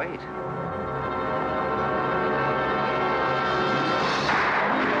is to wait.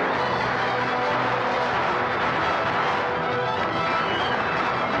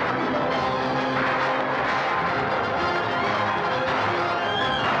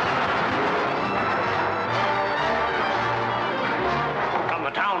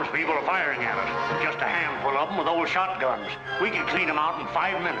 shotguns. We can clean them out in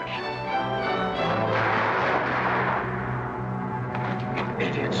 5 minutes.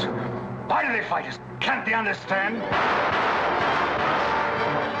 Idiots. Why do they fight us? Can't they understand?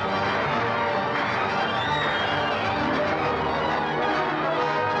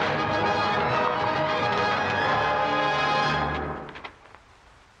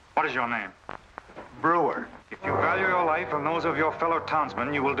 What is your name? Brewer. If you value your life and those of your fellow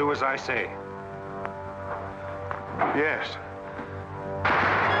townsmen, you will do as I say. Yes.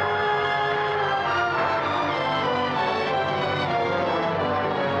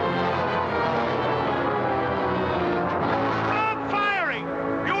 Stop firing!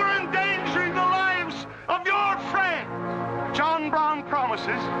 You are endangering the lives of your friends. John Brown promises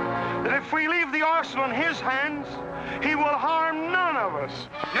that if we leave the arsenal in his hands, he will harm none of us.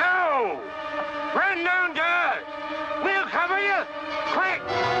 No! Run down to us! We'll cover you! Quick!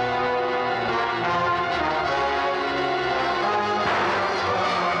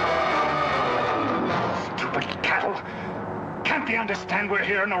 Stupid cattle. Can't they understand we're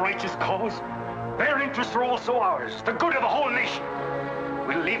here in a righteous cause? Their interests are also ours, the good of the whole nation.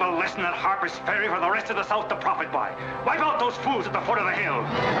 We'll leave a lesson at Harper's Ferry for the rest of the South to profit by. Wipe out those fools at the foot of the hill.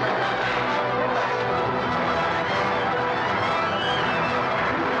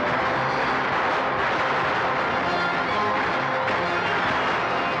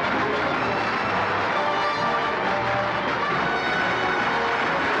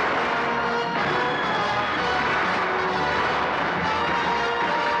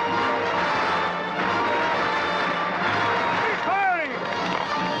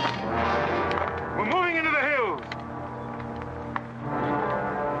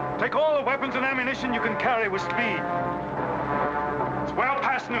 Take all the weapons and ammunition you can carry with speed. It's well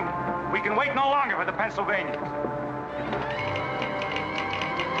past noon. We can wait no longer for the Pennsylvanians.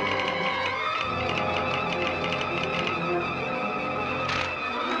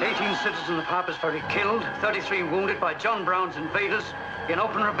 Citizens of Harper's Ferry killed, 33 wounded by John Brown's invaders in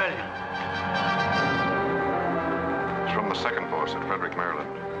open rebellion. It's from the 2nd Force at Frederick, Maryland.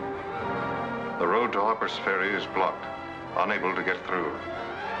 The road to Harper's Ferry is blocked, unable to get through.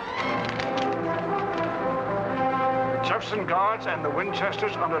 Jefferson Guards and the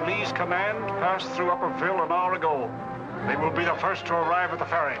Winchesters under Lee's command passed through Upperville an hour ago. They will be the first to arrive at the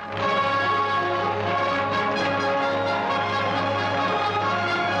ferry.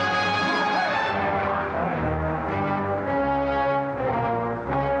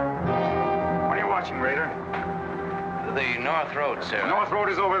 Raider? The North Road, sir. The North Road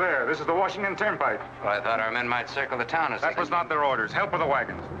is over there. This is the Washington Turnpike. Well, I thought our men might circle the town as That was not their orders. Help with the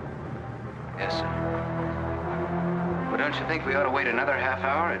wagons. Yes, sir. Well, don't you think we ought to wait another half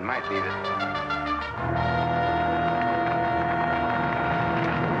hour? It might be that...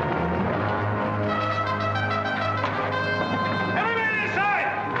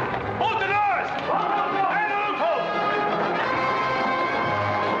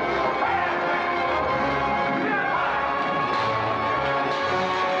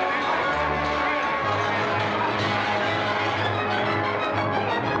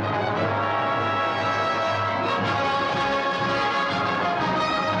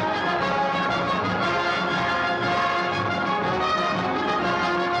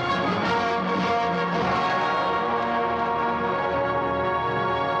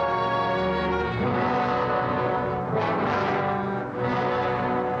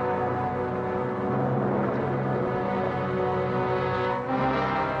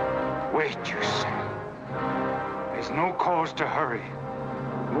 Wait, you say. There's no cause to hurry.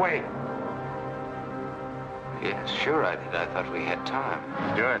 Wait. Yes, sure I did. I thought we had time.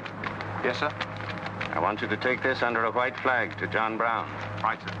 Good. Yes, sir? I want you to take this under a white flag to John Brown.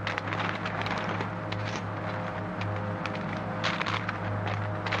 Right, sir.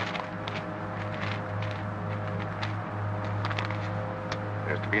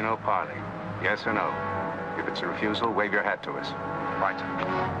 There's to be no parley. Yes or no? If it's a refusal, wave your hat to us. Right, sir.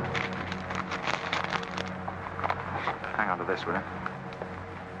 Hang on to this, will you?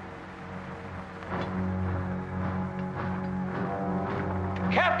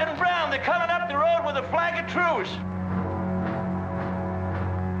 Captain Brown, they're coming up the road with a flag of truce.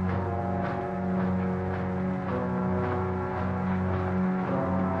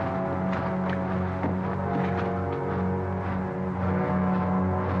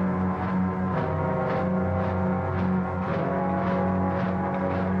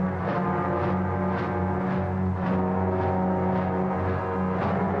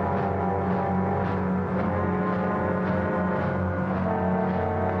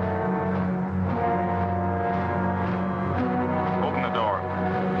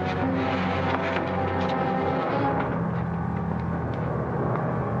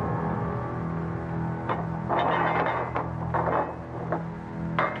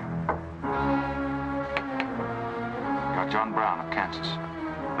 Kansas.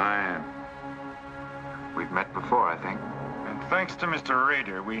 I am. We've met before, I think. And thanks to Mr.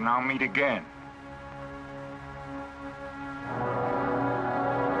 Rader, we now meet again.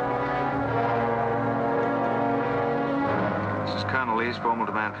 This is Colonel Lee's formal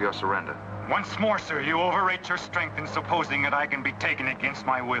demand for your surrender. Once more, sir, you overrate your strength in supposing that I can be taken against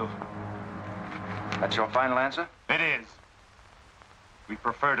my will. That's your final answer? It is. We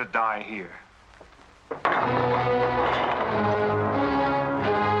prefer to die here. Prepare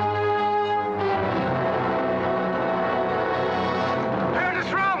to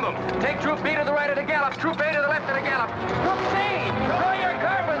surround them. Take Troop B to the right of the gallop. Troop A to the left of the gallop. Troop C, draw your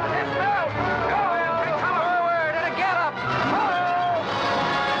carbines. Dismount. Go, forward at a gallop.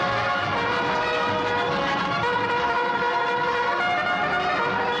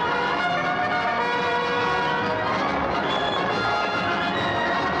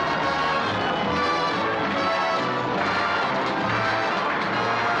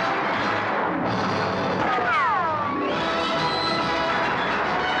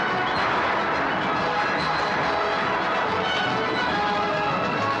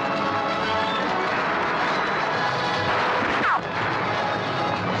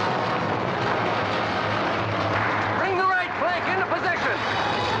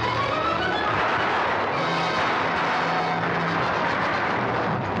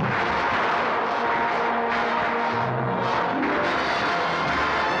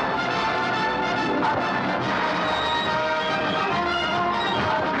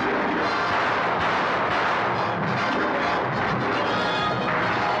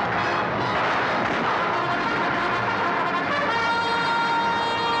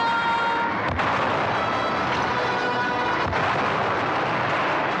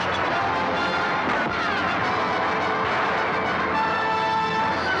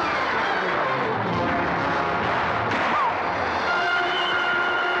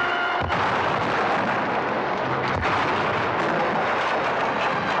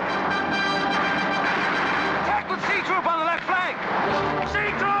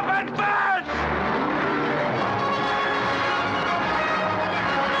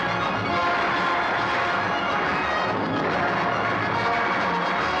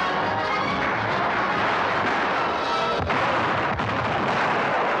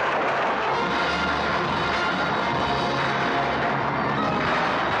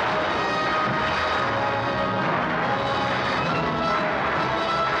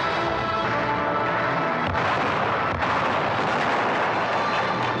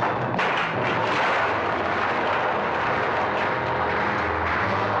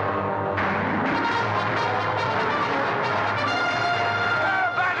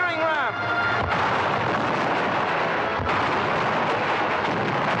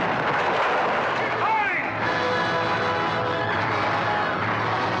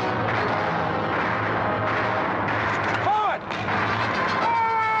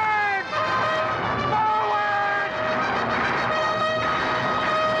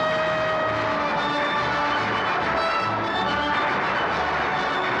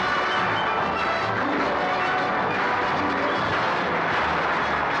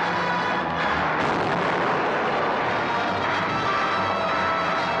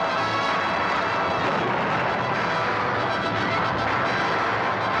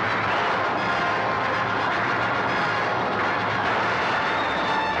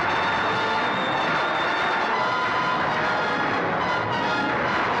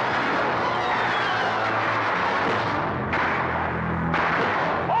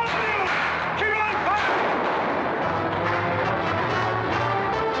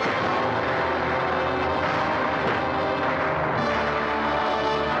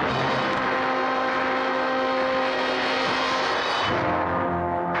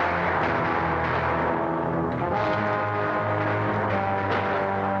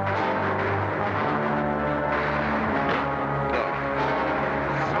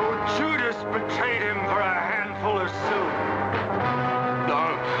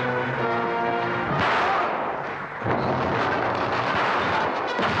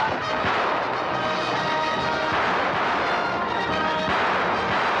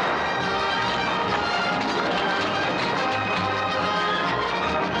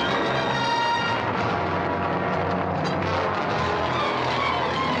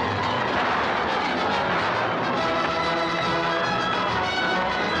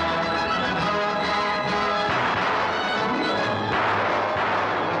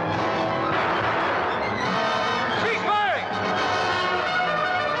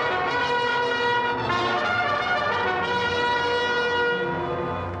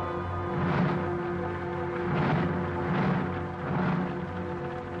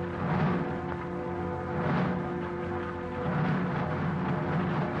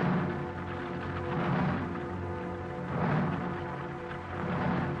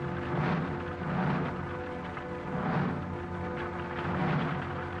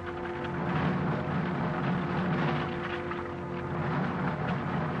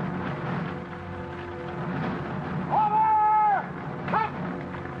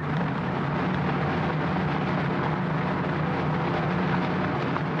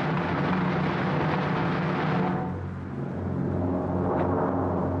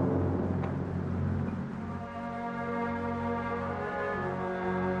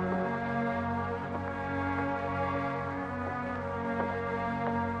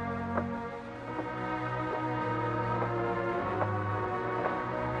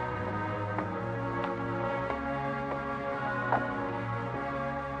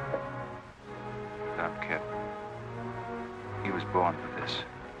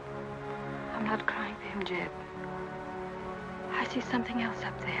 them, Jeb. I see something else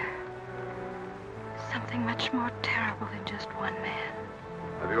up there. Something much more terrible than just one man.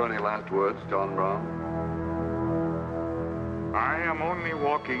 Have you any last words, John Brown? I am only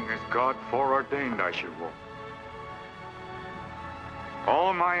walking as God foreordained I should walk.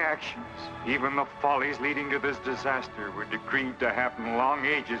 All my actions, even the follies leading to this disaster, were decreed to happen long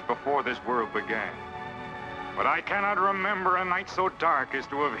ages before this world began. But I cannot remember a night so dark as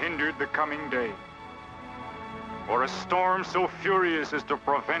to have hindered the coming day, or a storm so furious as to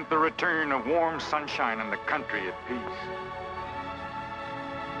prevent the return of warm sunshine and the country at peace.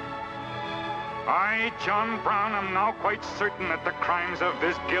 I, John Brown, am now quite certain that the crimes of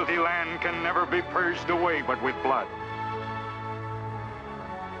this guilty land can never be purged away but with blood.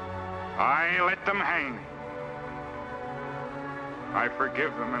 I let them hang me. I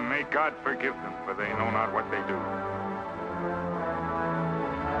forgive them, and may God forgive them, for they know not what they do.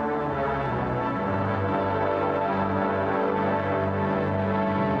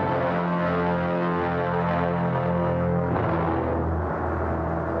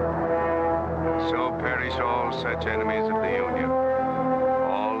 So perish all such enemies of the Union,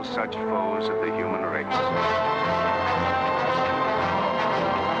 all such foes of the human race.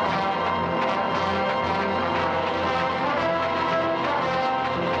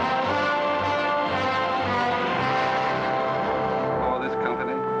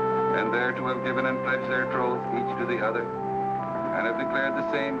 To have given and pledged their troth each to the other, and have declared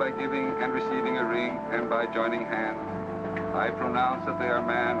the same by giving and receiving a ring and by joining hands, I pronounce that they are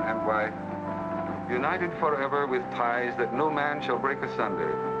man and wife, united forever with ties that no man shall break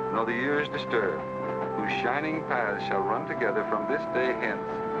asunder, nor the years disturb, whose shining paths shall run together from this day hence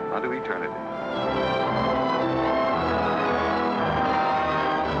unto eternity.